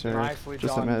him. Nice, Eric. Nicely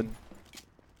Just a done. med.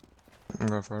 I'm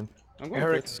going forward. I'm going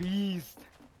Eric crits. beast.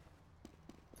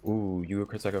 Ooh, you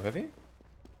crits that go heavy?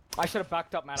 I should have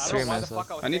backed up, man. I don't Serious know why the myself.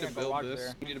 fuck I was I need to staying in build garage this.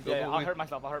 there. We need to build Yeah, the I'll lane.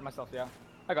 hurt myself, yeah.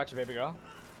 I got you, baby girl.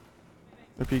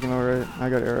 They're peeking lower right. I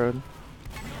got arrowed.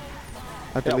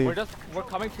 I have to Yeah, leave. we're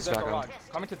coming to their Struggle. garage.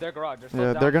 Coming to their garage.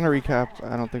 Yeah, they're gonna recap.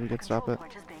 I don't think we can stop it.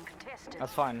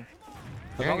 That's fine.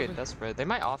 You're gonna get desperate. They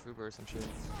might off Uber or some shit.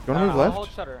 You wanna move I'll hold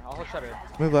left? shutter. I'll hold shutter.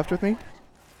 Move left with me.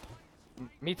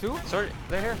 Me too? Sorry,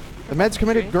 they're here. The med's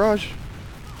committed garage.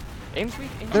 Aim's weak.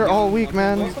 Aim's They're weak. all weak,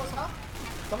 man. Both scouts hot?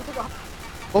 Someone took a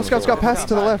hot. Both scouts got passed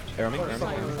to the left. Arrow me.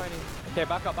 Okay,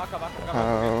 back up.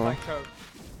 Oh. Like, choke.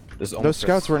 This is Those almost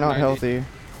scouts were not 90. healthy.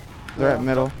 They're at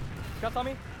middle. Scouts on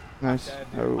me? Nice. Dead.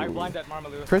 Oh. I blinded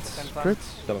Marmalou. Crits.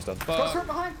 Crits. Demo's dead. Scouts Fuck. right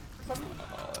behind.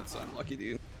 Oh, that's unlucky,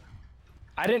 dude.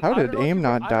 I didn't. How I don't did know if AIM you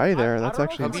not were- die I there? don't That's know if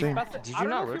actually you were insane. speci- Did I you don't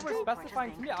not know if you were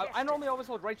specifying to me. I normally always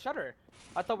hold right shutter.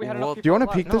 I thought we had enough Well, people. Do you want to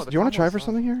left. peek No, this? the Do you want to try for combo's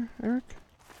something here, Eric?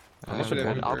 I'm should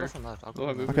have good. I'll Uber. go from left. I'll We'll go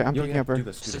have from Uber. Okay, I'm You peeking have to upper. do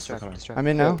this. Do this. They're coming. I'm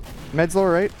in now. Med's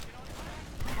lower right.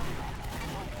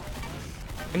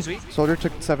 Aim's weak. Soldier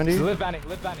took 70. Live Vanny.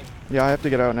 Yeah, I have to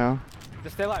get out now.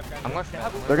 Just stay alive, guys. I'm going for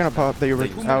that. They're gonna pop. They were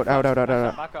out.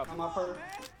 Back up. I'm up for.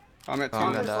 I'm at 2. Oh,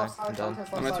 I'm Dante's gonna left die. side, I'm done.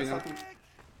 Dante's I'm left at side, 2 now. second.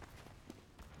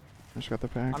 I just got the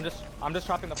pack. I'm just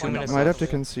trapping the 2 point. minutes Might have left. to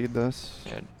concede this.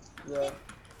 Yeah. Yeah.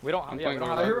 We don't. I'm Yeah, we playing don't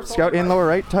guard. I have. hear a Scout in lower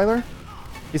right, Tyler.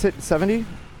 He's hit 70.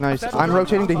 Nice. That's I'm it.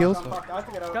 rotating to heals. Fuck, I have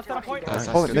to get out. Scouts got a point. Nice.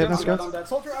 Oh, they have no I'm scouts. dead.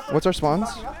 Soldier upper. What's our spawns?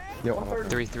 Backing up. Yo,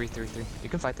 130. 3. You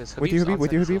can fight this. With you, Habib.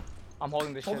 With you, Habib. I'm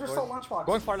holding this shit. Soldier boys. still lunchbox.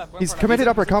 Going far left. He's committed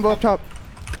upper. Combo up top.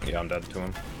 Yeah, I'm dead to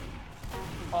him.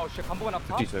 Oh shit, combo went up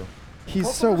top. 52.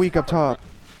 He's so weak up top.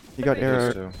 He got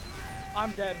Those arrowed. two.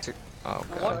 I'm dead. Oh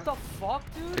What god. the fuck,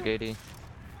 dude? Took 80.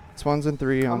 Spawns in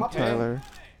 3 I'm on up here. Tyler.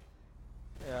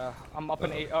 Yeah, I'm up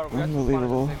in 8. Oh, we got to spawn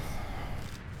Unbelievable. at 6.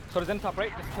 So he's in top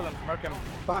right. Just kill him. Murk him.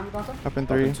 Behind you, Dante. Up in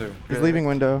Up in 3. 2. He's leaving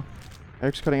window.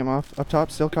 Eric's cutting him off. Up top,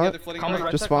 still Yeah, caught. they're flooding Combo's right.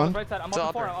 right Just side. spawn. Combo's right side. I'm Still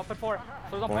up up at 4. there. I'm up at 4.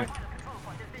 So he's on Point. point.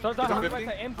 So he's on He's on right 50.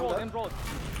 side. Aim I'm broad. dead. Aim broad.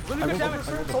 Really good damage.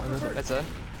 Soldier hurt. That's it.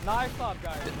 Nice job,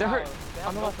 guys. They're hurt. Wow, they have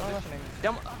On the no left, on the left. positioning.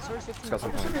 Down. Sorry, 15. Scouts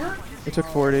on Should be point. hurt. He took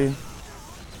 40.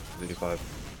 85.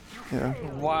 Yeah.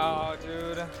 Wow,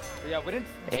 dude. Yeah, we didn't.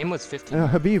 Aim was 15.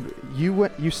 Habib,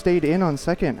 you stayed in on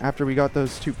second after we got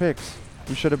those 2 picks.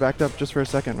 You should have backed up just for a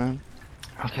second, man.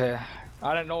 Okay.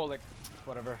 I don't know, like,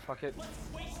 whatever. Fuck it.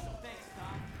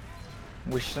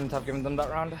 We shouldn't have given them that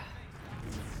round.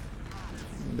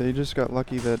 They just got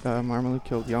lucky that Marmalade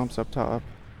killed Yomps up top.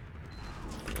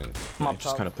 I'm They up just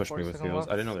top. kind of pushed me 40 with seconds heals.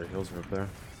 left. I didn't know their heals were up there.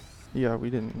 Yeah, we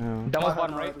didn't know. Demo's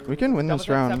bottom right. We can win Demo's this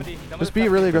at round. 70. Demo's Just at be 70.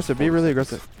 really aggressive. Be really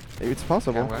aggressive. It's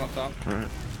possible. Okay, I'm up top. Alright.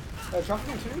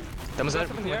 Jumping in 2. That was it.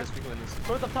 Up in the air. We can win this.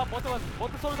 Swords up top, both of us.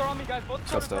 Both the swords are on me, guys. Both the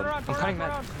swords. Scott's Turn dead. around, I'm turn cutting around,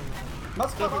 mad. turn around.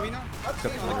 Nuts Still for cover. me now. Nuts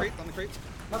On the crate. On the crate.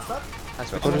 Nuts dead. Nice.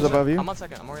 Soldier's above you. I'm on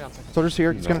second. I'm already on second. Soldier's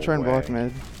here. He's gonna No try and block way.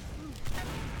 mid.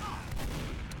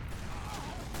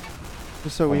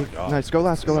 Just so Oh my weak. God. Nice. Go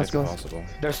last. Go It's last. Go last. impossible.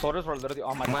 Their soldiers were literally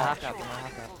on my I'm gonna half top. cap. I'm gonna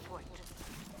half cap.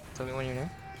 Tell me when you're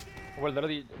near. We're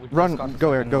literally. We just Run. got to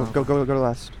Go Eric. second. Go to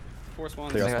last. 4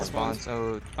 spawns. They I got got Four spawn,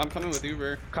 so I'm coming with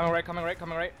Uber. Coming right, coming right,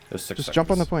 coming right. There's 6 Just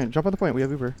jump on the seconds. point. Jump on the point. We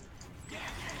have Uber.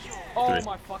 Oh 3.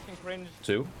 my fucking cringe.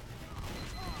 2.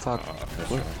 fuck. Nice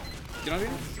try. Get on here.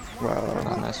 Wow.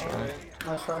 Oh, nice try.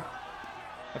 Nice try.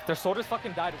 If their soldiers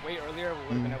fucking died way earlier, we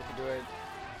would have been able to do it.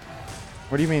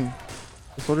 What do you mean?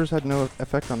 The soldiers had no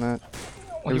effect on that. Well,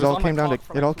 It he was was all on my came down to clock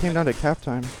for it like all 2 came down to minutes. cap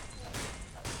time.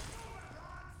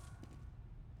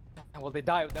 Well, they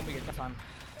die, then we get time.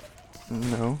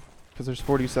 No, because there's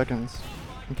 40 seconds,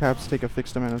 and caps take a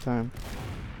fixed amount of time.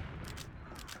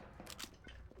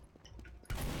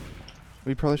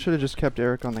 We probably should have just kept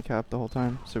Eric on the cap the whole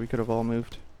time, so we could have all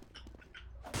moved.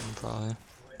 Probably.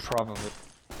 Probably.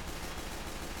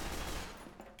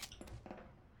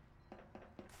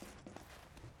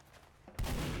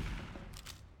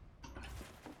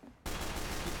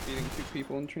 Keep beating 2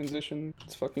 people in transition.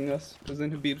 It's fucking us. Because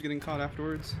then Habib's getting caught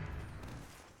afterwards.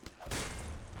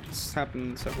 It's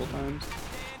happened several times.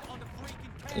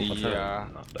 Yeah.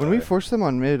 When we forced them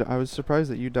on mid, I was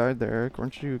surprised that you died there, Eric.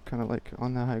 Weren't you kind of like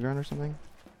on the high ground or something?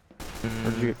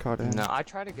 Or did you get caught in? No, I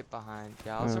tried to get behind.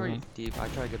 Yeah, I was already Oh. deep. I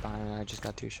tried to get behind and I just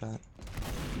got 2 shot.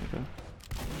 Okay.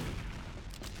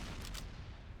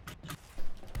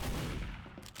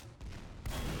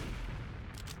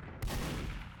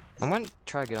 I'm gonna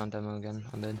try to get on demo again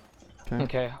on mid. Okay.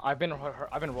 Okay, I've been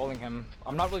rolling him.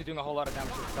 I'm not really doing a whole lot of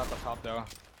damage to the stuff up top though.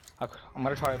 I'm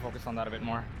gonna try to focus on that a bit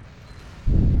more.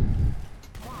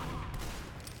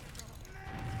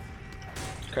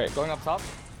 Okay, going up top.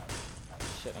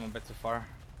 Shit, I'm a bit too far.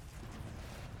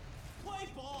 Play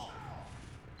ball.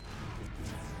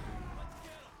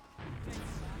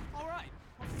 All right,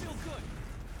 I feel good.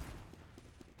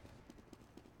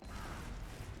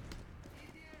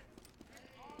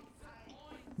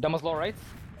 Demo's low right.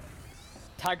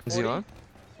 Tag 40. Is he on?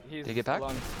 He's Did he get back?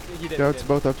 alone. He did. Scouts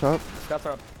both up top. Scouts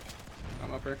are up.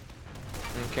 I'm upper.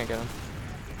 Can't get him.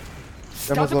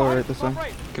 Demo's lower right this time.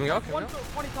 Right. Can we go? Can we 1 go?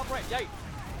 20 top right. Yay.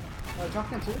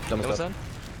 Jumping in too. Demo's Demo's up. done?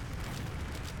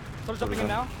 Soldier's jumping in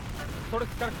now. Soldier's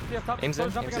got to up top. Aim's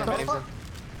in. Soldier's Aim's jumping in. in. Aim's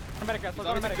in. Paramedic, guys.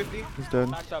 Soldier's paramedic. 50. He's dead.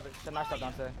 Nice job. Nice job,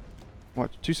 Dante.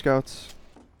 Watch 2 scouts.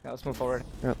 Yeah, let's move forward.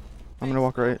 I'm gonna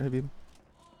walk right, Habib.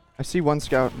 I see 1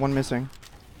 scout, 1 missing.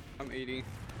 I'm 80.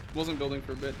 Wasn't building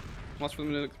for a bit. Watch for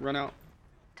them to run out.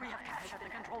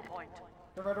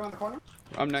 They're right around the corner.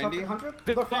 I'm 90. 100.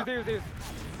 Dude, Look front. dude.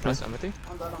 Nice, I'm with you.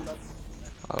 I'm dead. I'm dead.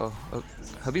 Oh,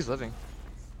 Hubby's living.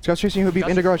 Scouts chasing you, Habib.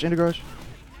 Into garage, into garage.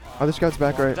 Other scout's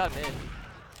back right. Got mid.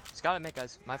 Scout at mid,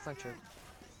 guys. My flank trip.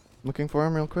 Looking for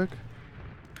him real quick. Did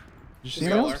you see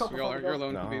You're him? Scouts. alone. You're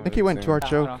alone. No. I Habib. think he went to our I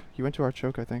choke. know. He went to our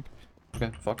choke, I think.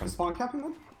 Okay, fuck him. Is spawn capping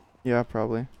them? Yeah,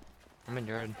 probably. I'm in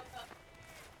yard.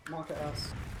 Market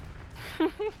ass.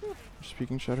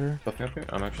 Speaking shutter. Fuck me up here.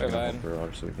 I'm actually Hey, gonna man. help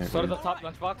garage so we can't Soldier's go. up top,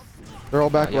 lunchbox. They're all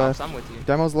back Yeah, left. I'm with you.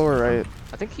 Demo's lower right.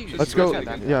 I think he. Let's he go. got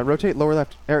back. Yeah, rotate lower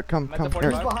left. Eric, come, Met come. the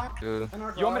Eric. 45. He's behind. Dude. In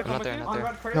our You want me to I'm come not with there, you? not On there.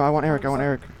 red crate. No, I want Eric. I want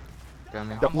Eric. Got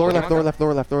me. Lower left, behind. lower left,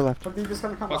 lower left, lower left. But we're just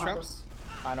gonna come Watch behind out. us.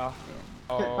 I know.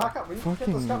 Okay, Oh. back up. We need to get those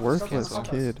Fucking scouts. worthless Scouts on us.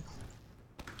 kid.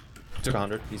 Took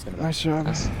 100. He's gonna die. Nice job.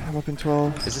 Nice. I'm up in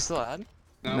 12. Is this still ad?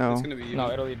 No, No. it's gonna be you. No,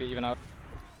 it'll be even out.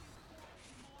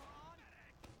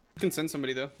 You can send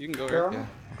somebody though. You can go Here. here.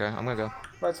 Yeah. Okay, I'm gonna go.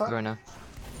 Right I'm side. going now.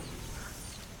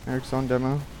 Eric's on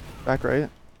demo. Back right.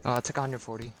 Oh, I took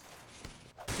 140.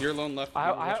 You're alone left. I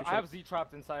Habib. Watch your have shot. Z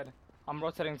trapped inside. I'm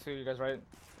rotating to you guys, right?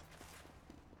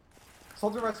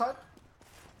 Soldier right side.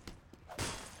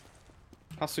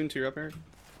 How soon to you're up, Eric?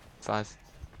 5.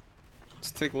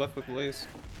 Just take left with Blaze.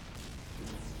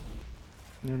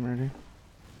 Yeah, I'm ready.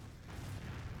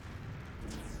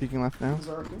 Peeking left now. Is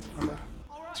there okay.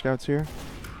 Scouts here.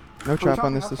 No trap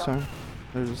on chopping this up this top. time.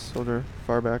 There's a soldier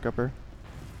far back upper.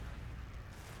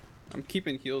 I'm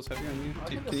keeping heals heavy on you. I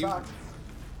Can think it's you? back.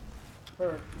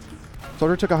 There.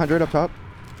 Soldier took 100 up top.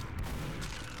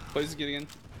 Blaze is getting in.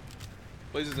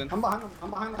 Blaze is in. I'm behind him. I'm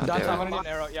behind him. Okay. Dante, I'm I'm gonna need an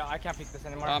arrow. Yeah, I can't peek this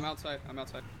anymore. I'm outside. I'm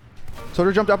outside.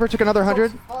 Soldier jumped upper, took another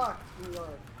 100. Fuck. You are.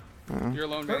 Uh-oh. You're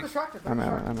alone, They're man. distracted. They're I'm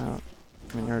out, distracted. I'm out.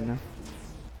 I'm in yard now.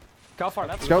 Scout far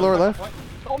left. Scout lower left.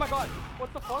 Oh my god.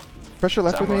 What the fuck? Pressure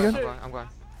left I'm with me going, again. I'm going.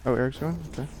 Oh, Eric's going?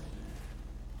 Okay.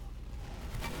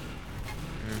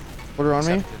 Soldier on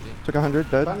me. 750. Took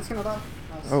 100, dead. Bandit's gonna die.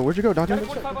 Nice. Oh, where'd you go, Dante? Got a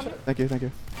 45 on it. Thank you, thank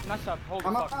you. Nice job. Holy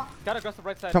I'm up fuck. now. Got aggressive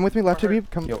right side. Come with me left, Or her. Habib.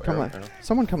 Come, Yo, come Eric, left. Eric.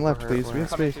 Someone come left, Or her, please. or We her. have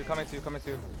Coming space. to, coming to, coming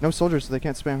to. No soldiers, so they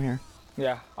can't spam here.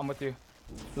 Yeah, I'm with you.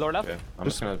 Lower left. Okay, I'm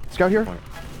Just just gonna. scout here. point.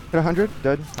 Hit 100,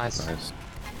 dead. Nice. Nice.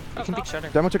 You can peek shutter.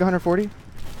 Demo took 140.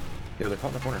 Yeah, they're caught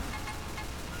in the corner.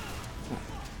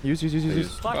 Use.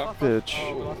 Flash, flash, Bitch.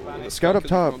 Oh, we lost Vanny. Scout up From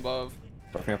top. above.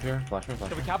 Flash me up here. Flash me.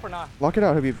 Should we cap or not? Lock it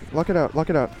out, Habib. Lock it out.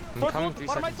 I'm Force, coming force, 3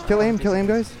 bottom right, seconds. Kill aim,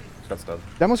 guys. Scout's dead.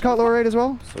 Demo's caught lower right as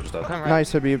well. So just dead. Coming right.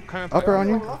 Nice, Habib. Coming Upper on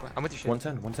you. I'm with you, shit.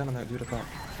 110 on that dude at top.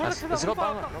 Let's go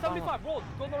bottom, go bottom. 75, roll.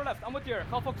 Go lower left. I'm with you.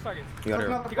 Call focus targets. You got her.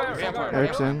 You got Grenade point,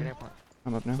 Eric's grenade in. point, grenade point.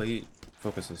 I'm up now. Play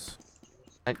focuses.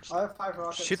 I- I have 5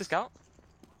 rockets. Shoot the scout.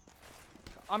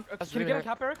 Can That's you really get a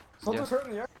hard. cap, Eric? Soldier's hurt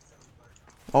in the air.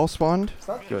 All spawned. Is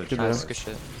that? Good. Good Nice, job. good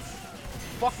shit.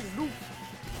 Fucking noob.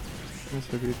 Nice,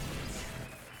 Habib.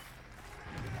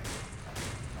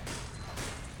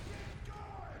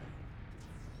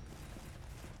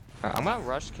 Alright, I'm gonna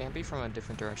rush Campy from a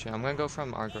different direction. I'm gonna go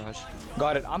from our garage.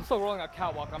 Got it. I'm still rolling a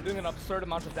catwalk. I'm doing an absurd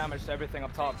amount of damage to everything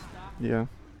up top. Yeah.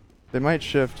 They might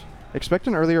shift. Expect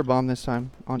an earlier bomb this time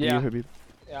onto Yeah. you, Habib.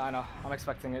 Yeah, I know. I'm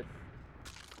expecting it.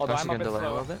 I'm Although I'm actually a gonna bit delay a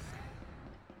slow. little bit.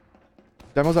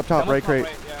 Demo's up top, Demo's right top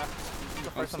crate. Yeah.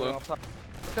 The first slow. one up top.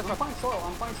 I'm flying slow.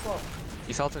 I'm flying slow.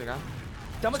 You fell to the ground.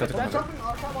 Demo's Scout's dead. I'm jumping.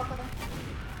 I'll try walking.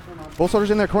 Never mind. Both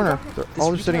soldiers in their corner. They're all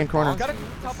This just sitting in weak corner. point Got a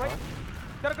bombs, top right.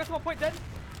 Got a aggressive on point dead.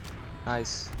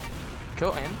 Nice.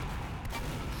 Kill aim.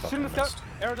 Shooting the scout.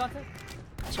 Arrow Dante.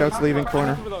 Scout's leaving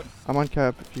corner. Reload. I'm on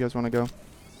cap if you guys want to go.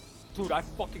 Dude, I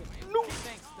fucking no.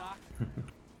 Thanks, Doc.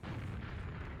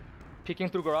 Peeking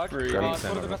through garage. Where are you? Go Grabbing to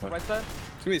sand the real rest quick. right side.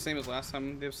 It's gonna be the same as last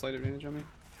time. They have slight advantage on me.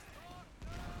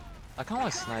 I kinda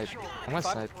wanna snipe. I'm gonna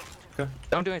Fuck. snipe. Okay.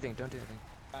 Don't do anything, don't do anything.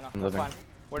 I know. I'm That's living. fine.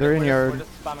 We're They're just- in we're yard. We're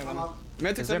just spamming them.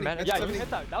 Medic Is there 70. medic? Yeah, you 70. hit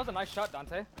that. That was a nice shot,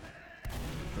 Dante.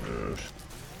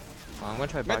 I'm gonna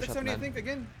try Medic bash up 70, I man. think,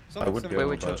 again. I would Something go, Wait, chill. but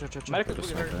Medic I'll is just really snipe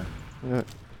hurt. there. Yeah.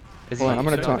 Is Hold on, I'm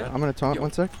gonna is he taunt. dead? I'm gonna taunt. Yo.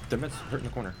 1 sec. The mid's hurt in the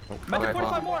corner. Oh. Medic Okay,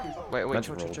 45 more. Wait, Meant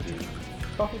chill. to roll.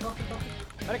 Copy.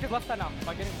 Medic is left side now.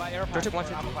 By getting by air pack took or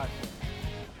 150. ammo pack.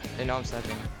 They know I'm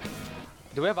sniping.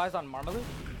 Do we have eyes on Marmalade?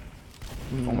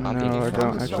 I'm No, thinking I from- don't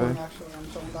I'm actually. showing,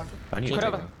 I'm showing back. I need You to could take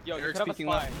have a that. yo. You Eric's could have a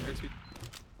speaking spy. left. Eric's speaking.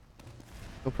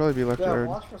 They'll probably be left Yeah, yard.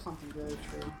 watch for something good.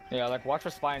 True. Yeah, like watch for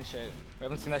spy and shit. We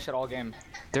haven't seen that shit all game.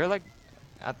 They're like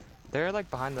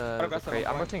behind the Aggressive crate.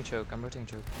 I'm on point. rotating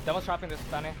choke. Demo's trapping this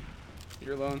Fanny.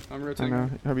 You're alone. I'm I rotating. know.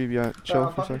 Habib, yeah. Chill for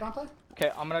a Buffy sec. Dante?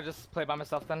 Okay, I'm gonna just play by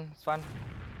myself then. It's fine.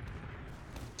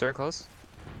 They're close.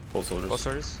 Both soldiers. Both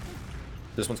soldiers.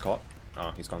 This one's caught.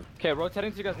 Oh, he's gone. Okay,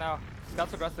 rotating to you guys now.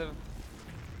 Scout's aggressive.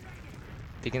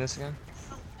 Peeking this again.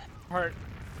 Hurt.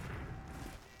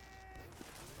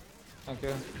 Thank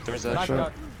you. There's a Nice Shot.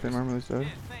 shot. Okay, Marmalee's dead.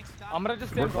 Thanks, Doc. I'm gonna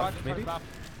just stay in Word garage left, and try to maybe? map.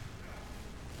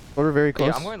 Soldier very close.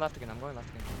 Yeah, I'm going left again. I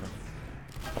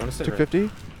want to stay Took right.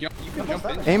 50. You can jump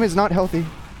in. Aim is not healthy.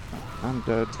 I'm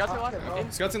dead. Scouts are left. Okay,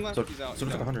 In. Scout's in left. So, He's out. so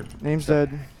He's took out. 100. Aim's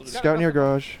dead. Scout near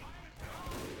garage.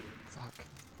 Fuck.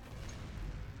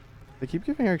 They keep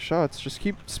giving Eric shots. Just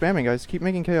keep spamming, guys. Keep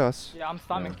making chaos. Yeah, I'm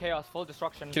spamming Yeah. chaos, full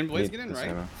destruction. Can Blaze Need get in, this right?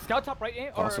 ammo. Scout top right,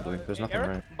 or Possibly. There's nothing Eric,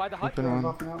 right. by the hut. Open Yeah, one.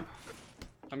 buffing out.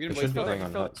 I'm There getting should Blaze. be still- thing on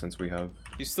still- hut since we have.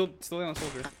 He's still on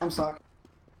soldier. I'm stuck.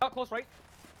 Scout close right.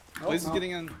 Oh, Blaze is no.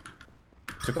 getting in.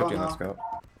 Took Go on 50 on that now. scout.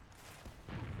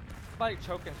 Like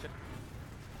choke and shit.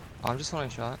 I'm just holding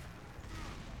shot.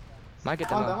 Might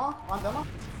get On demo. demo? On demo?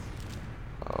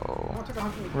 Oh. I took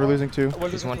 100. We're losing 2. We're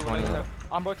He's losing two, we're 120. losing two.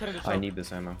 I'm rotating to choke. I need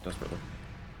this ammo desperately.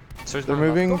 So They're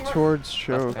moving Go right. towards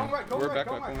choke. Go right, go We're right, back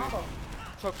go up right, point. combo.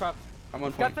 Choke trap. I'm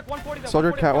on Scout point. took 140. then Soldier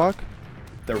 140 catwalk.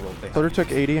 They're rolled. They have Soldier to took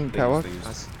use- 80 in they catwalk. use-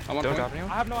 Nice. I'm on Don't point. drop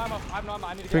anyone. I have no ammo.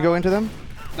 I need to Can we get go ammo. into them?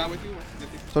 Not with you.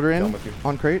 Soldier Done in. with you.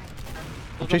 On crate.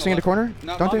 Those Chasing on into the corner. left.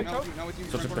 Not Dante. with you. Not with you.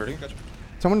 Soldier 30. Gotcha.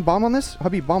 Someone bomb on this?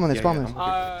 Hubby, bomb on this. Yeah, Bomb yeah, this.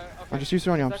 I'm- Okay. I'll just use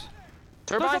throwing yumps.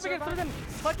 Turbine. Third again.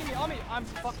 Fucking me, on me. I'm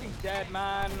fucking dead,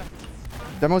 man.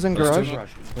 Demo's in There's two garage. in garage.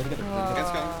 Play together. Play together. Against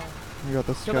Scout. We got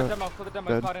the Kill that scout. demo. Kill the demo.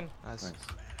 Dead. Caught in. Nice.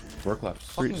 Nice. Work left.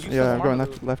 Fucking use Yeah, the I'm going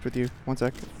Marmalade. left with you. 1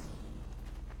 sec.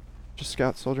 Just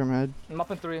scout, soldier med. I'm up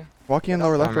in 3. Walking in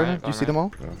lower left right now. Alright, Do you see them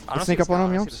all? Yeah. I don't Sneak see up the on scout, him, I don't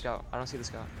see Yumps. the scout. I don't see the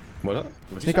scout. What up? What'd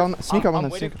you Sneak say? on. Sneak up on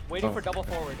I'm this. waiting, waiting Oh. for double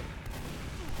forward.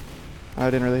 I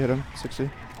didn't really hit him. 60.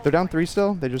 They're down 3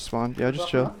 still. They just spawned. Yeah, just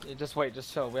chill. Yeah, just wait,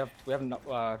 just chill. We have no,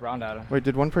 round at him. Wait,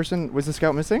 did one person? Was the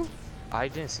scout missing? I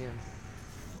didn't see him.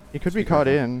 He could be Be caught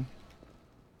careful. in.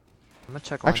 I'm gonna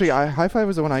check. Actually, launch. High Five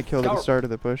was the one I killed at the Scout. start of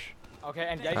the push. Okay,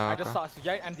 and yeah, Oh, I just okay. saw.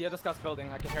 Yeah, and the other scouts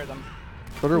building. I can hear them.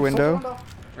 Soldier window.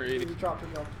 Or 80. He dropped,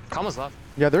 he dropped. Combo's left.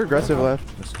 Yeah, they're aggressive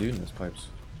left. This dude in his pipes.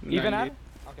 Even 90.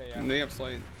 at? Okay, yeah. And they have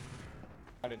slight.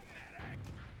 Got it.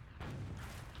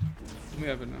 We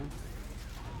have it now.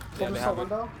 Yeah, Soldier they still have it.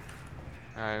 window.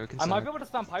 Alright, we can. I might send be able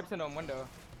to spam pipes into a window.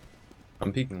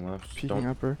 I'm peeking left. Peeking Don't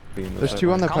upper. be in There's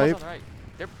 2 on the Combo's pipe. on the right.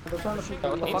 They're They're trying to peek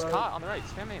What on the the aim's fuck? right. caught on the right.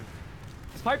 Spam aim.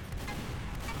 This pipe.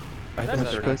 I hit That's them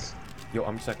with it. 30. Nice. Yo,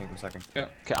 I'm second. I'm second. Yeah.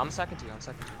 Okay, I'm second to you. I'm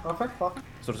second to you. Perfect, perfect.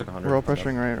 Soldier took 100. We're all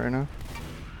pressuring right now.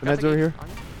 The med's over here.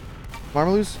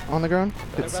 Marmalu's on the ground. Yeah,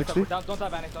 Hit rest up. 60. Don't die,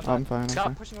 Vanny. Don't I'm die. fine. I'm Scout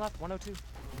fine. pushing left, 102.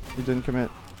 He didn't commit.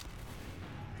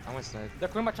 I went snipe. They're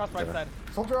clearing my traps right side.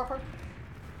 Soldier offer.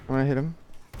 I'm gonna hit him.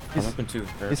 I'm up in 2.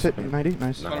 He's hit 90.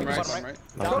 Nice. Bottom right, Nice. bottom right.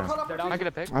 Don't cut up. They're down. I get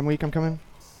a pick. I'm weak. I'm coming.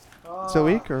 Still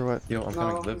weak or what? Yo, I'm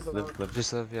No, coming. he's Live, live.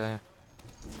 Just live, yeah.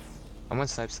 I went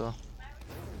snipe still.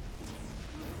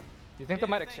 You think they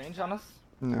might exchange on us?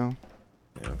 No.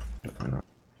 Yeah, definitely not.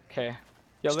 Okay.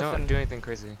 Yo, Just listen. don't do anything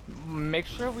crazy. Make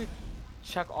sure we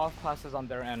check off classes on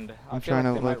their end. I I'm feel trying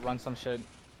like to they look. might run some shit.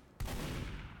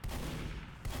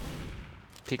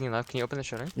 Peeking left, can you open the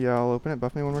shutter? Yeah, I'll open it.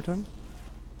 Buff me one more time.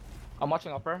 I'm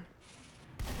watching upper.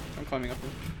 I'm climbing up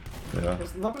here. Yeah.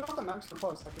 Let me know what the max for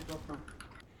close. I could go from.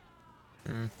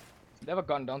 They have a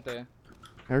gun, don't they?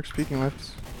 Eric's peeking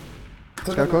left.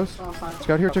 So Scout close.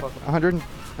 Scout here took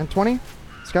 120.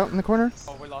 Scout in the corner.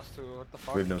 Oh, we lost two. What the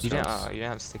fuck? We have no You didn't, scouts. you didn't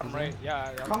have stickies. I'm right.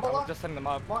 Yeah, I Combo was lock? just setting them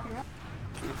up. Walking up.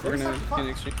 We're gonna get an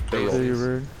exchange. There you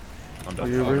were. I'm There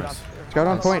done. you Oh, were. nice. Scout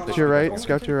on point. To your right.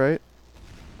 Scout to your right.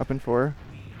 Up in 4.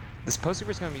 This post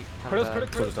super's gonna be kind Critters, of critters,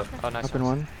 bad. critters. Close up. Oh, nice. Up in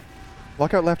 1.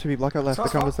 Block out left to be. Block out left. The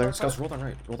combo's there. Scouts, roll down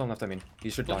right. Roll down left, I mean. He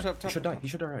should die. Close up, He should die. He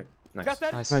should die right. Got Nice.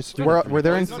 that? Nice. Nice. We're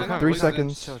there in No, no, no, 3 no, no,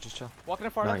 seconds. Chill, just chill. Walking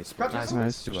in far Nice. Got Nice.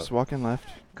 Nice. Too Just low. walk in left.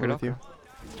 We're with you.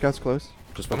 Scout's close.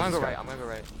 Just I'm gonna focus go on right, scout. I'm gonna go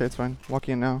right. Okay, it's fine.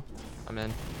 Walking in now. I'm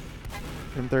in.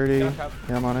 In 30. Get up, Cap.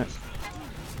 Yeah, I'm on it.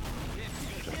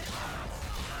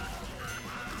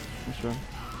 Nice run.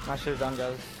 My shit's done,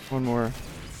 guys. One more.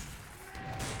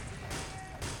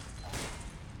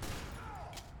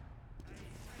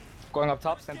 Going up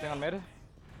top, same thing on mid.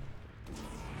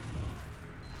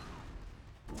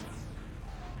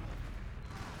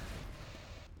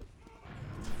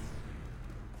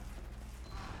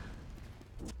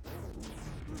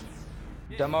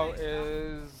 Demo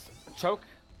is choke.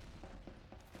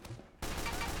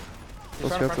 He's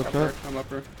Let's trying go, to let's press go. upper. I'm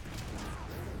upper.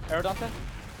 Aerodante?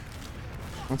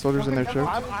 One soldier's in there, choke.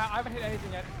 I haven't hit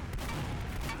anything yet.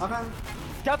 I'm in.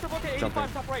 Scouts are both at Jump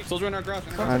 85 top right. Soldier in our garage.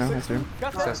 I know, I see him.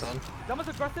 Scouts Scout's are. on. Demo's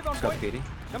aggressive on Scout point. 80.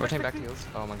 Number Rotating back to 60. heals.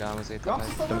 Oh my god, I was 8 Drops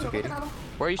that is nice. still Don't there, take looking 80. at him.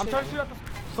 Where are you I'm trying to shooting? shoot at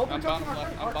the. Soldier I'm jumping bottom on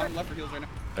left. right. I'm bottom left for heals right now.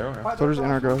 Arrow. Soldier's in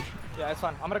our garage. Yeah, it's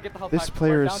fine. I'm gonna get the health This back.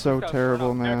 player We're is down so two scouts. terrible,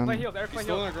 Eric, man. play heals. Eric, play He's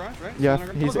still in heals. our garage, right? Yeah, Still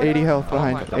in our he's garage? 80 health Oh my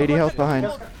behind. God. 80 health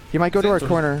behind. He might go to our Soldier's-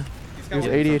 corner. He's He's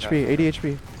got 80 It's okay. HP. 80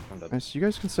 HP. I'm dead. Nice. You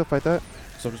guys can still fight that.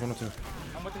 Soldier's 102.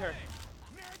 I'm with you here.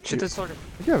 Shoot this soldier.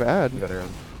 You have ad. You got arrow.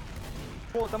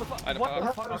 Oh, Demo's I don't- what the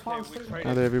I- fuck? response Okay, we too. traded.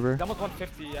 Are they everywhere? Demo's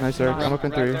 150. Yeah, Nice, she's Eric. not I'm up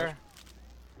in right 3. there.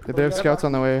 They have scouts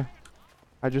on the way.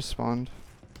 I just spawned.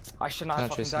 I should not have Not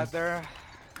fucking chasing. died there.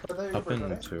 Are they Up in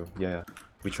over 2. Yeah.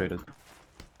 We traded.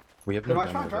 We have They no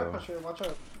might try demo and drive though. push here. Watch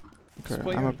out. Okay,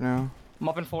 play I'm here. up now. I'm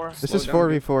up in 4. This Slow is down a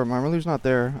 4v4. Marmalu's not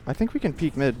there. I think we can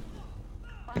peek mid.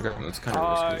 It's kind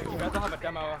of risky. You guys don't have a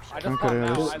demo. I just Okay, thought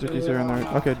now. there's I stickies literally there on don't there.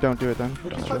 know. Okay, don't do it then.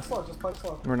 Just play slow. Just play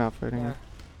slow. We're not fighting Yeah. it.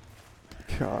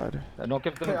 God. Don't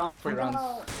give Okay, them free runs.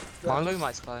 Marley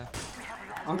might spy.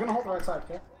 I'm gonna hold the right side,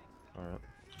 okay? Alright.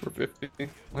 We're 50.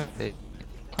 Wait.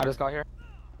 I just got here.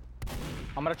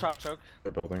 I'm gonna trap choke.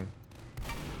 They're building.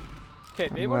 Okay,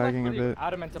 they I'm were like lagging a really bit.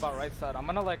 adamant about right side. I'm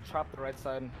gonna like trap the right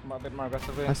side a bit more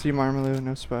aggressively. I see Marmalu,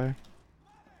 no spy.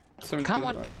 17. Come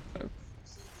on.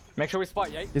 Make sure we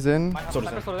spot Yate. He's in. Might have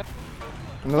Soldier's sniper, in. soldier.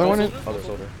 Another one in. Other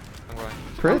soldier. I'm going.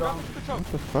 Crit? Down, took the choke.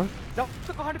 What the fuck? Down,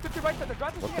 took 150 right side. They're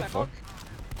driving What pushing the it.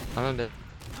 fuck? I'm in mid.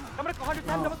 I'm gonna go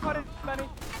 110. That was caught in, Manny.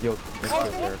 Yo, Oh, nice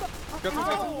what Eric. the? Got some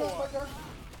Ow!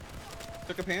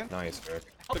 Took a pan. Nice, Eric.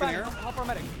 Help Took an Manny, arrow. help our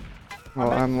medic.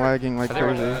 Well, I'm lagging like Are they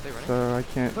running? crazy, Are they running? so I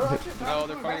can't They're hit. actually No,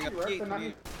 they're coming fighting back at to the you, Eric. They're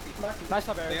gate. not back to you. Nice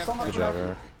job, They Eric. have- Someone Good back job, to you.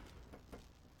 Eric.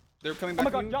 They're coming Oh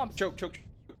back. my to God, you. jumps. Choke.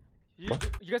 You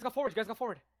guys got forward. You guys got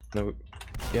forward. No.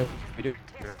 Yeah, we do.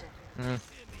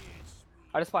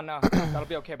 I just spawned now. That'll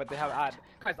be okay, but they have ad.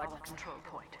 Guys, like,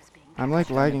 I'm like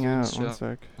lagging out. Chill. One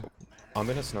sec. I'm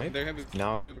in a snipe. They're heavy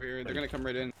Now, over here. They're gonna come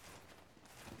right in.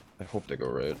 I hope they go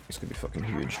right. This could be fucking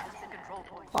huge.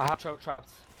 I have choke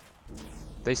traps.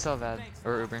 They still have ad.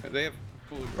 Or Uber. They have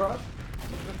full. Rush.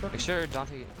 Make sure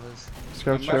Dante lives.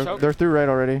 Scout I'm choke. choke. They're through right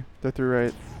already. They're through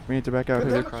right. We need to back out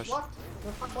Good here. damage crushed. left.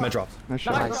 They're fucked Med left. drops. Nice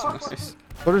shot. Nice. Nice.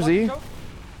 Soldier Z. Choke.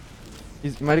 He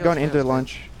might have gone Yes, into yes,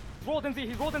 lunch. He's rolled in Z.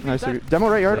 He's rolled in Z. Nice. Dead. Demo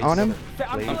right yard Blade on him. seven.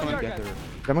 I'm Blade coming seven. here, Get guys. there.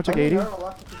 Demo took Only 80. arrow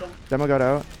left if you don't. Demo got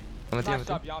out. I'm with you, I'm Nice with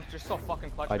you. job, Yams. You're so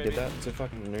fucking clutch, I baby. did that to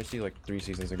fucking Nursey like 3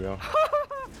 seasons ago.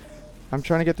 I'm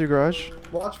trying to get through garage.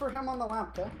 Watch for him on the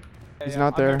lamp, okay? He's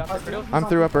not there. I'm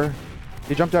through upper.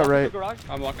 He jumped out right.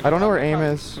 I'm walking. I don't know where I'm aim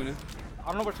walking. is. I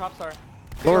don't know where traps are.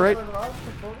 Lower right.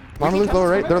 Marmalu's lower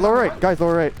right. They're lower right. Guys,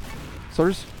 lower right.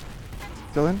 Soldiers.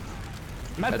 Still in.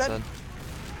 Med That's dead.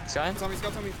 dead. Sky?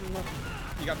 Scout on me from left.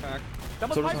 He got back.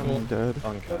 Devil's Soldier's pipe. on I'm dead. Get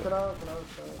Okay. it out, get out.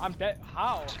 I'm dead.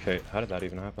 How? Okay, how did that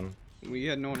even happen? We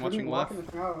had no one Couldn't watching walk left.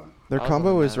 anything out. Their I was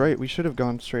combo on is that. right. We should have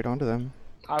gone straight onto them.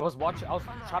 I was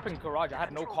trapping garage. I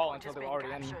had no call until they were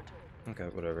already in. Okay,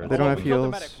 whatever. They don't have we killed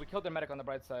heals. their medic. We killed their medic on the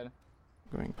bright side.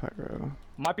 Going pyro.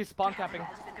 Might be spawn camping.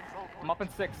 I'm up in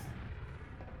 6.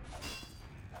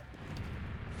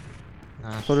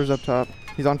 Nice. Soldier's up top.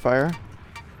 He's on fire.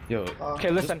 Yo, Okay,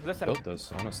 listen. build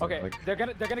this, honestly. Okay, Like, they're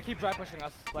gonna keep dry pushing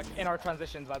us, like in our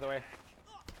transitions, by the way.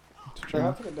 It's They true.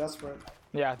 have to get desperate.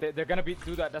 Yeah, they're gonna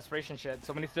do that desperation shit.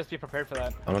 So we need to just be prepared for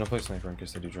that. I'm gonna play sniper in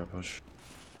case they do drop push.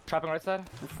 Trapping right side.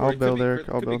 I'll Could build, be Eric,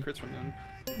 crit- I'll could be build. crits from them.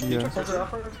 Yeah. Soldier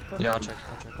upper. Yeah, I'll check.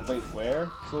 I'll check. Wait, where?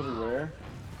 Soldier where?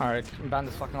 All right, ban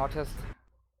this fucking autist.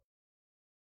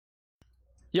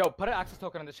 Yo, put an access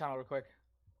token in the channel real quick.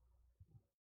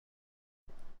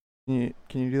 Can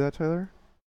you do that, Tyler?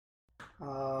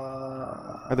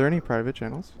 Are there any private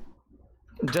channels?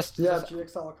 Just Yeah,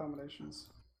 GXL accommodations.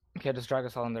 okay, just drag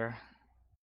us all in there.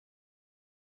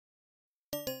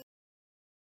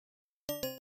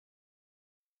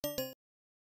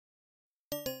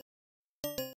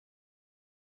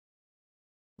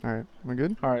 Alright, we're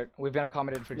good? All right, we've been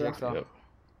accommodated for Yeah. GXL. Yep.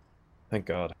 Thank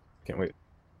God. Can't wait.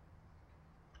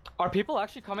 Are people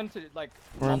actually coming to like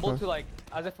We're on mumble fire. to like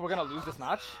as if we're gonna lose this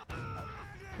match?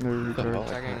 No the hell? retard.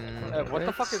 Checking. What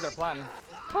the fuck is their plan?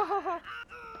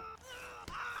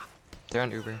 They're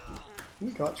on Uber.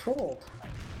 You got trolled.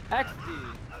 XD.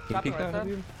 Can Trapping you peek right that? side.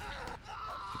 Be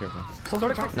careful.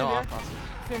 Soldier Sort of No, in off. the air.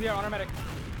 Off. Stay in the air, honor medic.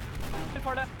 In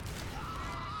for that.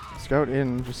 Scout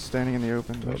in, just standing in the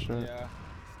open. No shot. Yeah.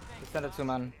 Just send it to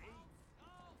man.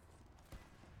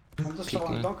 I'm just Peek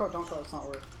chilling. me. Don't go, it's not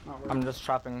worth. Not worth. I'm just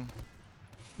trapping.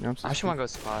 Yeah, I'm I actually want to go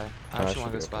spy. I actually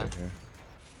want to go spy.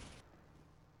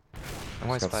 I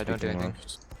want to spy. Don't do anything.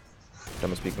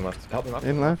 Demo speaking left. Help me left.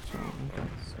 in left. Oh, okay.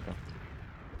 Okay.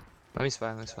 Let me spy.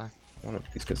 Let me spy. I want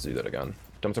these kids to do that again.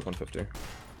 Demo took 150.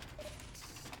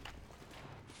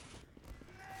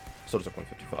 Soda took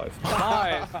 155.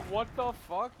 Nice. What the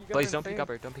fuck? You guys Please are don't peek insane.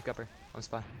 upper. Don't peek upper. I'm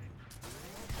spy.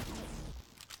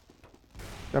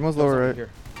 Demo's lower right. Here.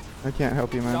 I can't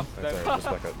help you, man. Jump Right there. there. Just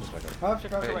back up. Just back up. Have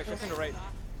Check to the to right, check to the right.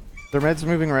 Their med's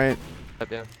moving right.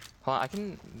 Up, yeah. Hold on. I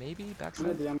can maybe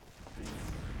backside. the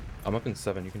I'm up in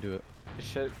 7. You can do it.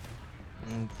 Shit.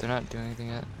 They're not doing anything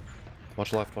yet.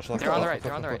 Watch left. Watch left. They're on the left, right.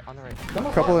 They're on the left, right. left. On the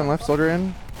right. Couple in left, soldier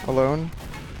in. Alone.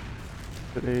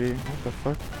 At 80. What the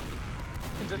fuck?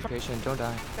 Patient. Don't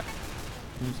die.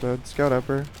 He's dead. Scout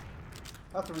upper.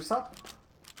 Have to reset.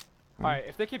 Alright,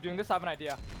 if they keep doing this, I have an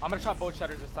idea. I'm gonna trap both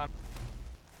shutters this time.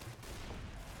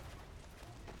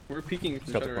 We're peeking each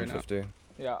He's got other the right now. 150.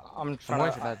 Yeah, I'm I'm trying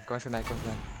going to. for med. Going for med. Going for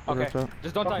med. Soldier Okay, up top.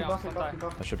 just don't die, Buffy, don't Buffy, die.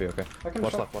 Buffy. That should be okay. I can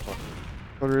Watch shot. left. Watch left.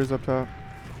 Soldier is up top.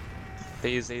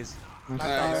 They use these. Nice.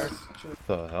 Nice.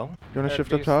 The hell? You wanna They're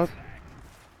shift up beast. top?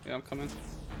 Yeah, I'm coming.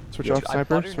 Switch Dude, off I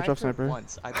sniper. butter Switch off knifed her sniper.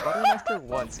 Once. I butter knifed her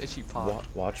once and she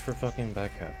popped. Watch for fucking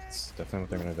back cap. That's definitely what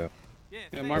they're gonna do.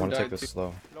 Yeah, I Marv want to take died. this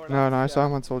slow. Lower No, left, no, I yeah. saw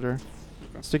him on soldier.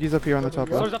 Sticky's up here on the top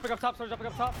Swords left. up, pick up top, swords up, pick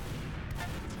up top.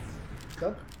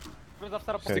 Dead. Swords up,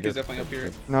 set up. Okay, Stick is good. definitely up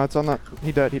here. No, it's on the.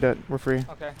 He dead. We're free.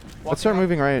 Okay. Let's start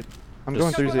moving right. I'm going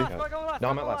Just- through Z. Go left, go left, No,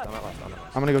 I'm go at left. I'm at left. I'm at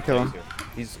left. I'm gonna go kill him.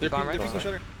 He's They're Bomb peeking right? the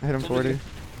shutter. I hit him 40.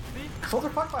 Soldier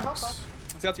fucked by health.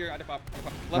 Scout's here. I did pop.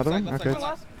 Left Another side, one? left Okay. side.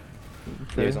 Last.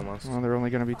 Yeah, he's Okay. on last. Well, they're only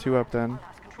gonna be 2 up then.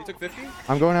 He took 50.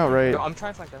 I'm going out right. No, I'm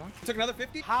trying to flank that one. He took another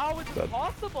 50. How is Dead. this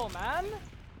possible, man?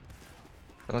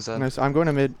 That was a. Nice. I'm going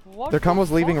to mid. What Their the combo's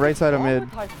leaving fuck right is side of wrong mid.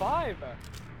 with high five?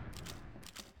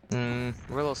 We're a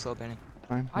little slow, Benny.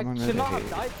 Fine. I I'm on should mid. not have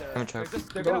died there. I'm They're, choked.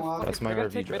 just, they're Go gonna, on. fucking- That's my they're gonna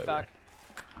RV take mid driver. back.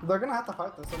 They're gonna have to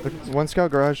fight this. They're gonna One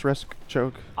scout garage risk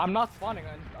choke. I'm not spawning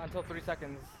until 3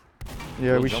 seconds.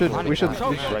 Yeah, we Jump should. on We it. should.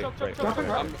 Choke, we choke, should- Right, choke, right. choke, choke,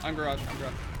 choke. I'm garage. I'm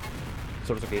garage.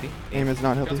 Soda took 80. Aim is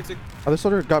not Scout healthy. took 60. Other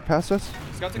soldier got past us.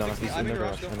 Scout took No, 60. he's I'm in in the garage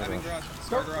garage, still. in the I'm in garage. garage. Scout,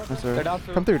 Scar garage. Nice, They're down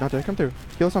to- come through, Dante. Come through.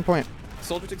 Heal us on point.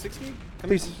 Soldier took 60. Come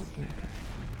Please. here.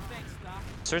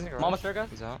 Surgeon garage. Mama sure, guys?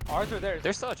 He's out. Ours or theirs?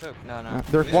 They're still a choke. No, no.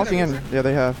 They're Is walking it in. there? Yeah,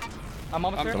 they have. I'm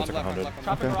almost I'm there. left. took I'm 100. left.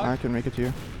 Trap Okay, and I rock. can make it to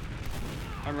you.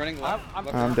 I'm running left. I'm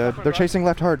I'm dead. They're chasing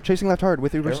left hard. Chasing left hard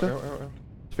with Uber Arrow, still. arrow, arrow.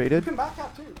 You Faded. can back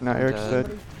out too. No, Eric's dead.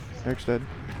 dead. Eric's dead.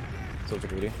 Soda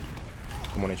took 80.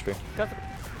 I'm 1 HP.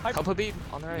 Help a beat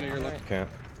on the right. Yeah, on you're the left. right. Can't.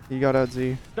 He got out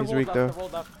Z. They're He's rolled weak left, though. they're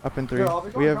rolled left. Up in 3. Good, I'll be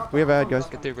We going have ad guys.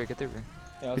 Get through, get through.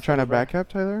 Yeah, You trying to back cap,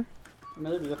 Tyler?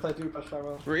 Maybe if they do push, I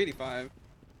will. We're 85.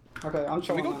 Okay, I'm Can we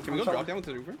chilling. go? then. Can I'm we go chilling. drop down to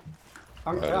the Uber?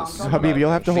 I'm, yeah, I'm Nice. chilling. Habib,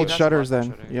 you'll have to She hold has to shutters block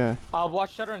then. shutter. Yeah. I'll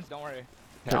watch shutterings, don't worry.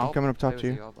 Okay, I'm coming up top play to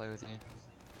with you. I'll play with you.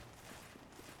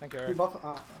 Thank you, You Eric. buff,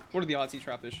 What are the odds he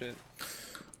trapped this shit?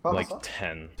 buff Like us up.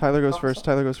 10. Tyler goes first.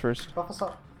 Tyler goes first. Buff us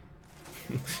up.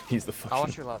 He's the fucking. I'll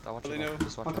watch your left. I'll watch your Really left.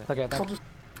 Just watch right. Okay, thanks. Soldiers.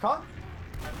 Cut.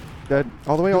 Dead.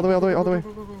 All the way, all the way, all the way, all the way.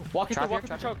 Walking Trap through, here, walking through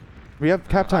trap choke. We have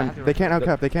cap I time. have to They can't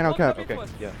outcap. They can't Well, outcap. maybe-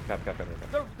 Okay, yeah, cap.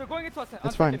 They're going into us.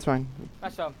 It's fine. It's fine.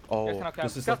 Nice job. Oh, Guys, can I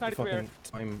this is Scout's like the 93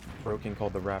 fucking time broken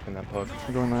called the wrap in that pug.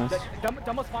 I'm going last.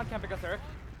 Dumbo spawn camping us, Eric.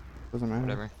 Doesn't matter.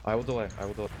 Whatever. I will delay.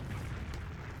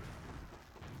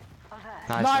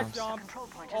 Nice. Nice jump.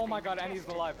 Oh my god, and he's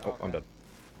alive. Oh, I'm dead.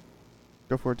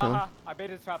 Go for it, Taylor. Haha, I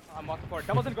baited his trap. I'm walking forward.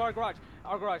 Dumbo's in garage.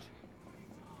 Our garage.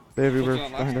 They have Uber Soldiers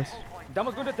on behind us. left.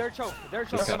 Dumbo's going to their choke. Their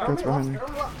choke. Okay. Scout's behind me.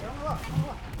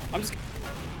 I'm just.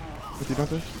 With you,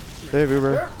 Dante? They have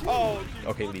Uber. Oh,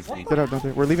 Okay, leave. Get out,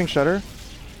 Dante. We're leaving Shutter.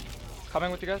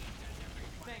 Coming with you guys.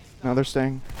 No, they're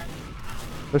staying.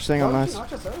 They're staying on last.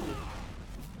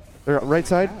 They're right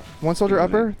side. One soldier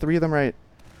upper. 3 of them right.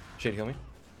 Shade, heal me.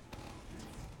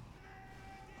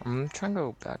 I'm trying to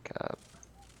go back up.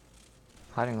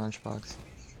 Hiding lunchbox.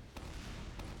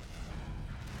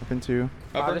 Up in 2.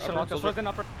 upper, Additional upper, Swords in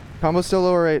upper. Combo's still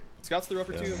lower right. Scouts through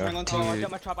upper Yeah, two. okay. Marlon Oh, I two.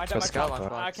 got my trap. I got Just my Scout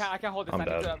trap. lunchbox. I can't hold this. I'm I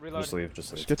need to dead. reload. Just leave.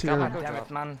 Just get to your Scout right. Damn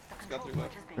it, man. Scout through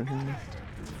left. Right here.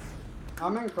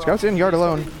 I'm in cross. Scout's in yard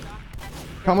alone.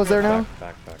 Combo's there now.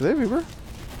 Back. Do they have Uber?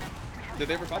 Did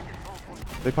they ever pop?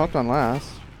 They popped on last.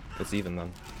 It's even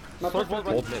then. Swords rolled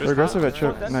right. Hold mid. They're aggressive at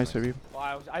choke. Dead. Nice of you.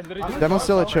 Wow, I literally. Demo's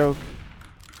still at choke.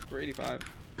 We're 85.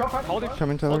 Go fight. Holding.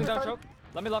 Coming, Holding Taylor. down choke.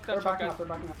 Let me lock They're that choke, backing guys. up. They're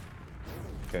backing up.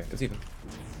 Okay, it's even.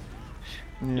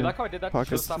 You Yeah. like how I did that?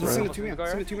 Pockets Showstopper? spread. Send a two-man.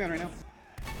 Send a two-man right now.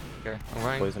 Here. I'm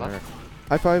running Poison left. Eric.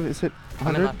 High 5 is hit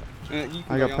I'm in 100. left. You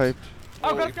can I go got young. piped. Oh,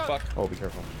 Holy go, go. fuck. Oh, be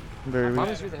careful. I'm very Mom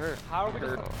weak. is really hurt. How are we just...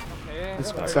 Hurt. Okay.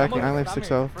 It's Dumbo's stacking. I only have got 6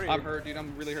 me health. free. I'm hurt, dude.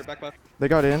 I'm really hurt. Back left. They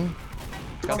got in.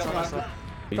 Scout's Scout on left. left. Are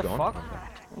you The going? fuck?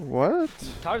 What?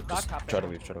 Tyler's back tapping. Try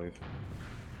to leave.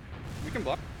 We can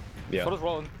block. Yeah. Swords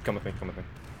rolling. Come with me.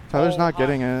 Tyler's Oh, not high.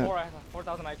 getting it.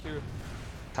 4,000 IQ.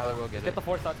 Tyler will get Get it. the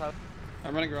 4-star, Tyler.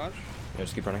 I'm running garage. Yeah,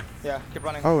 just keep running. Yeah, keep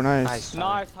running. Oh, nice. Nice.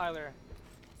 Nice, Tyler.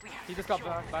 He just got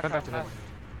back. Back to mid.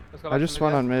 Let's go I back just to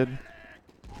spun mid, on mid.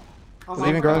 I'm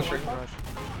Leaving on garage.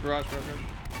 Garage.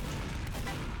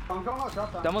 I'm going out.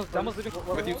 Drop down. Demo's leaving.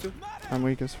 With you two. I'm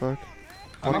weak as fuck.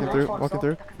 I'm Walking in through. garage. Walking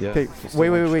through. Yeah. Okay. it's Wait.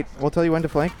 too much. We'll tell you when to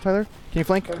flank, Tyler. Can you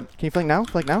flank? Can you flank now?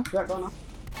 Flank now. Yeah, go now.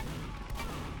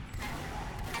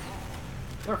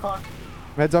 They're fucked.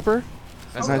 Med's upper.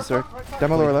 Nice. Nice, sir.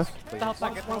 Demo lower left. Get the help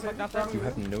back, get the help back downstairs. You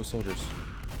have no soldiers.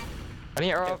 I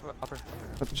need arrow upper.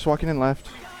 Just walking in left.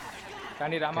 I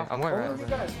need ammo. Okay, I'm where? Only you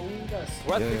guys. Only you guys.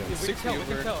 We're at Yeah, 60. yeah. We can 60 chill. We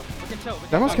can over. chill. We can chill.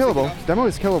 Demo's I'm killable. sticking Demo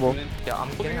is killable. Yeah, I'm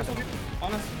getting up.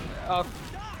 On us.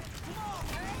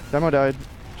 Demo died.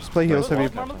 Just play heals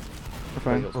heavy. Marble. We're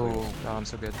fine. Oh, God, I'm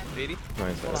so good. 80.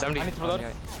 Nice. 70. I need to reload.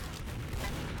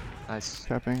 Nice.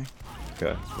 Capping.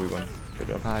 Okay, we win. Good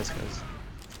job. Nice, guys.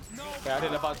 Yeah, I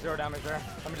did about 0 damage there.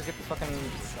 Let me just get this fucking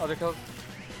other kills.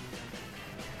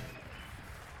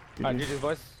 Alright, GG's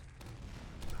boys.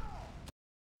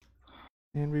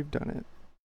 And we've done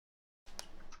it.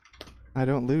 I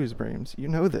don't lose, Brames. You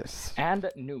know this. And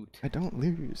Newt. I don't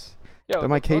lose. Yo, But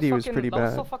my that KD was fucking- pretty That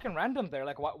was so bad. fucking random there.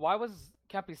 Like, why was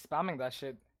Cappy spamming that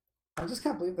shit? I just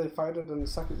can't believe they fighted in the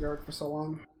second yard for so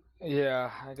long. Yeah,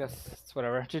 I guess it's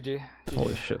whatever. GG.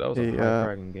 Holy shit, that was a Hey,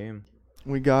 high-dragging game.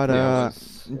 We got Yeah, it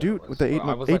was- dude it with the was- eight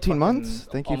I was, like, 18 months.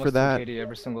 fucking Thank you for almost that. 2KD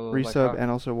every single, Resub like,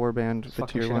 and also Warband with the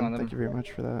fucking tier shitting on 1. them. Thank you very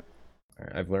much for that.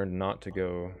 Alright, I've learned not to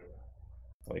go,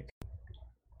 like,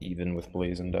 even with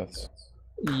Blaze and deaths.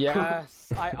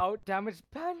 Yes, I out damaged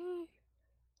Penny.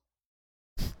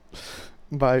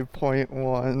 By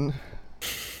 0.1.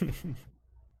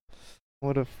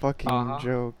 What a fucking Uh-huh.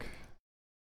 joke.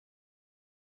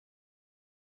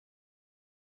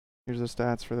 Here's the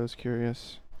stats for those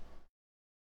curious.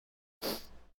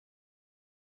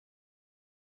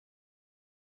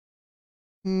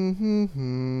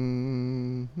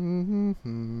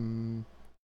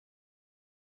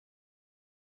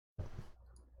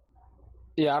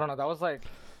 Yeah, I don't know. That was like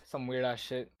some weird ass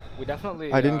shit. We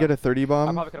definitely. I didn't get a 30 I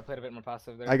bomb. probably could have played a bit more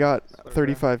passive there. I got It's whatever.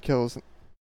 35 kills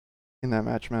in that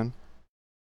match, man.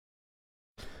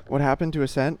 What happened to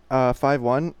Ascent?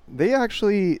 5-1. They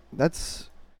actually that's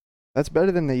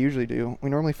better than they usually do. We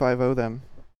normally 5-0 them.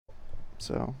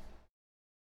 So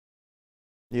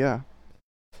yeah.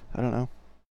 I don't know.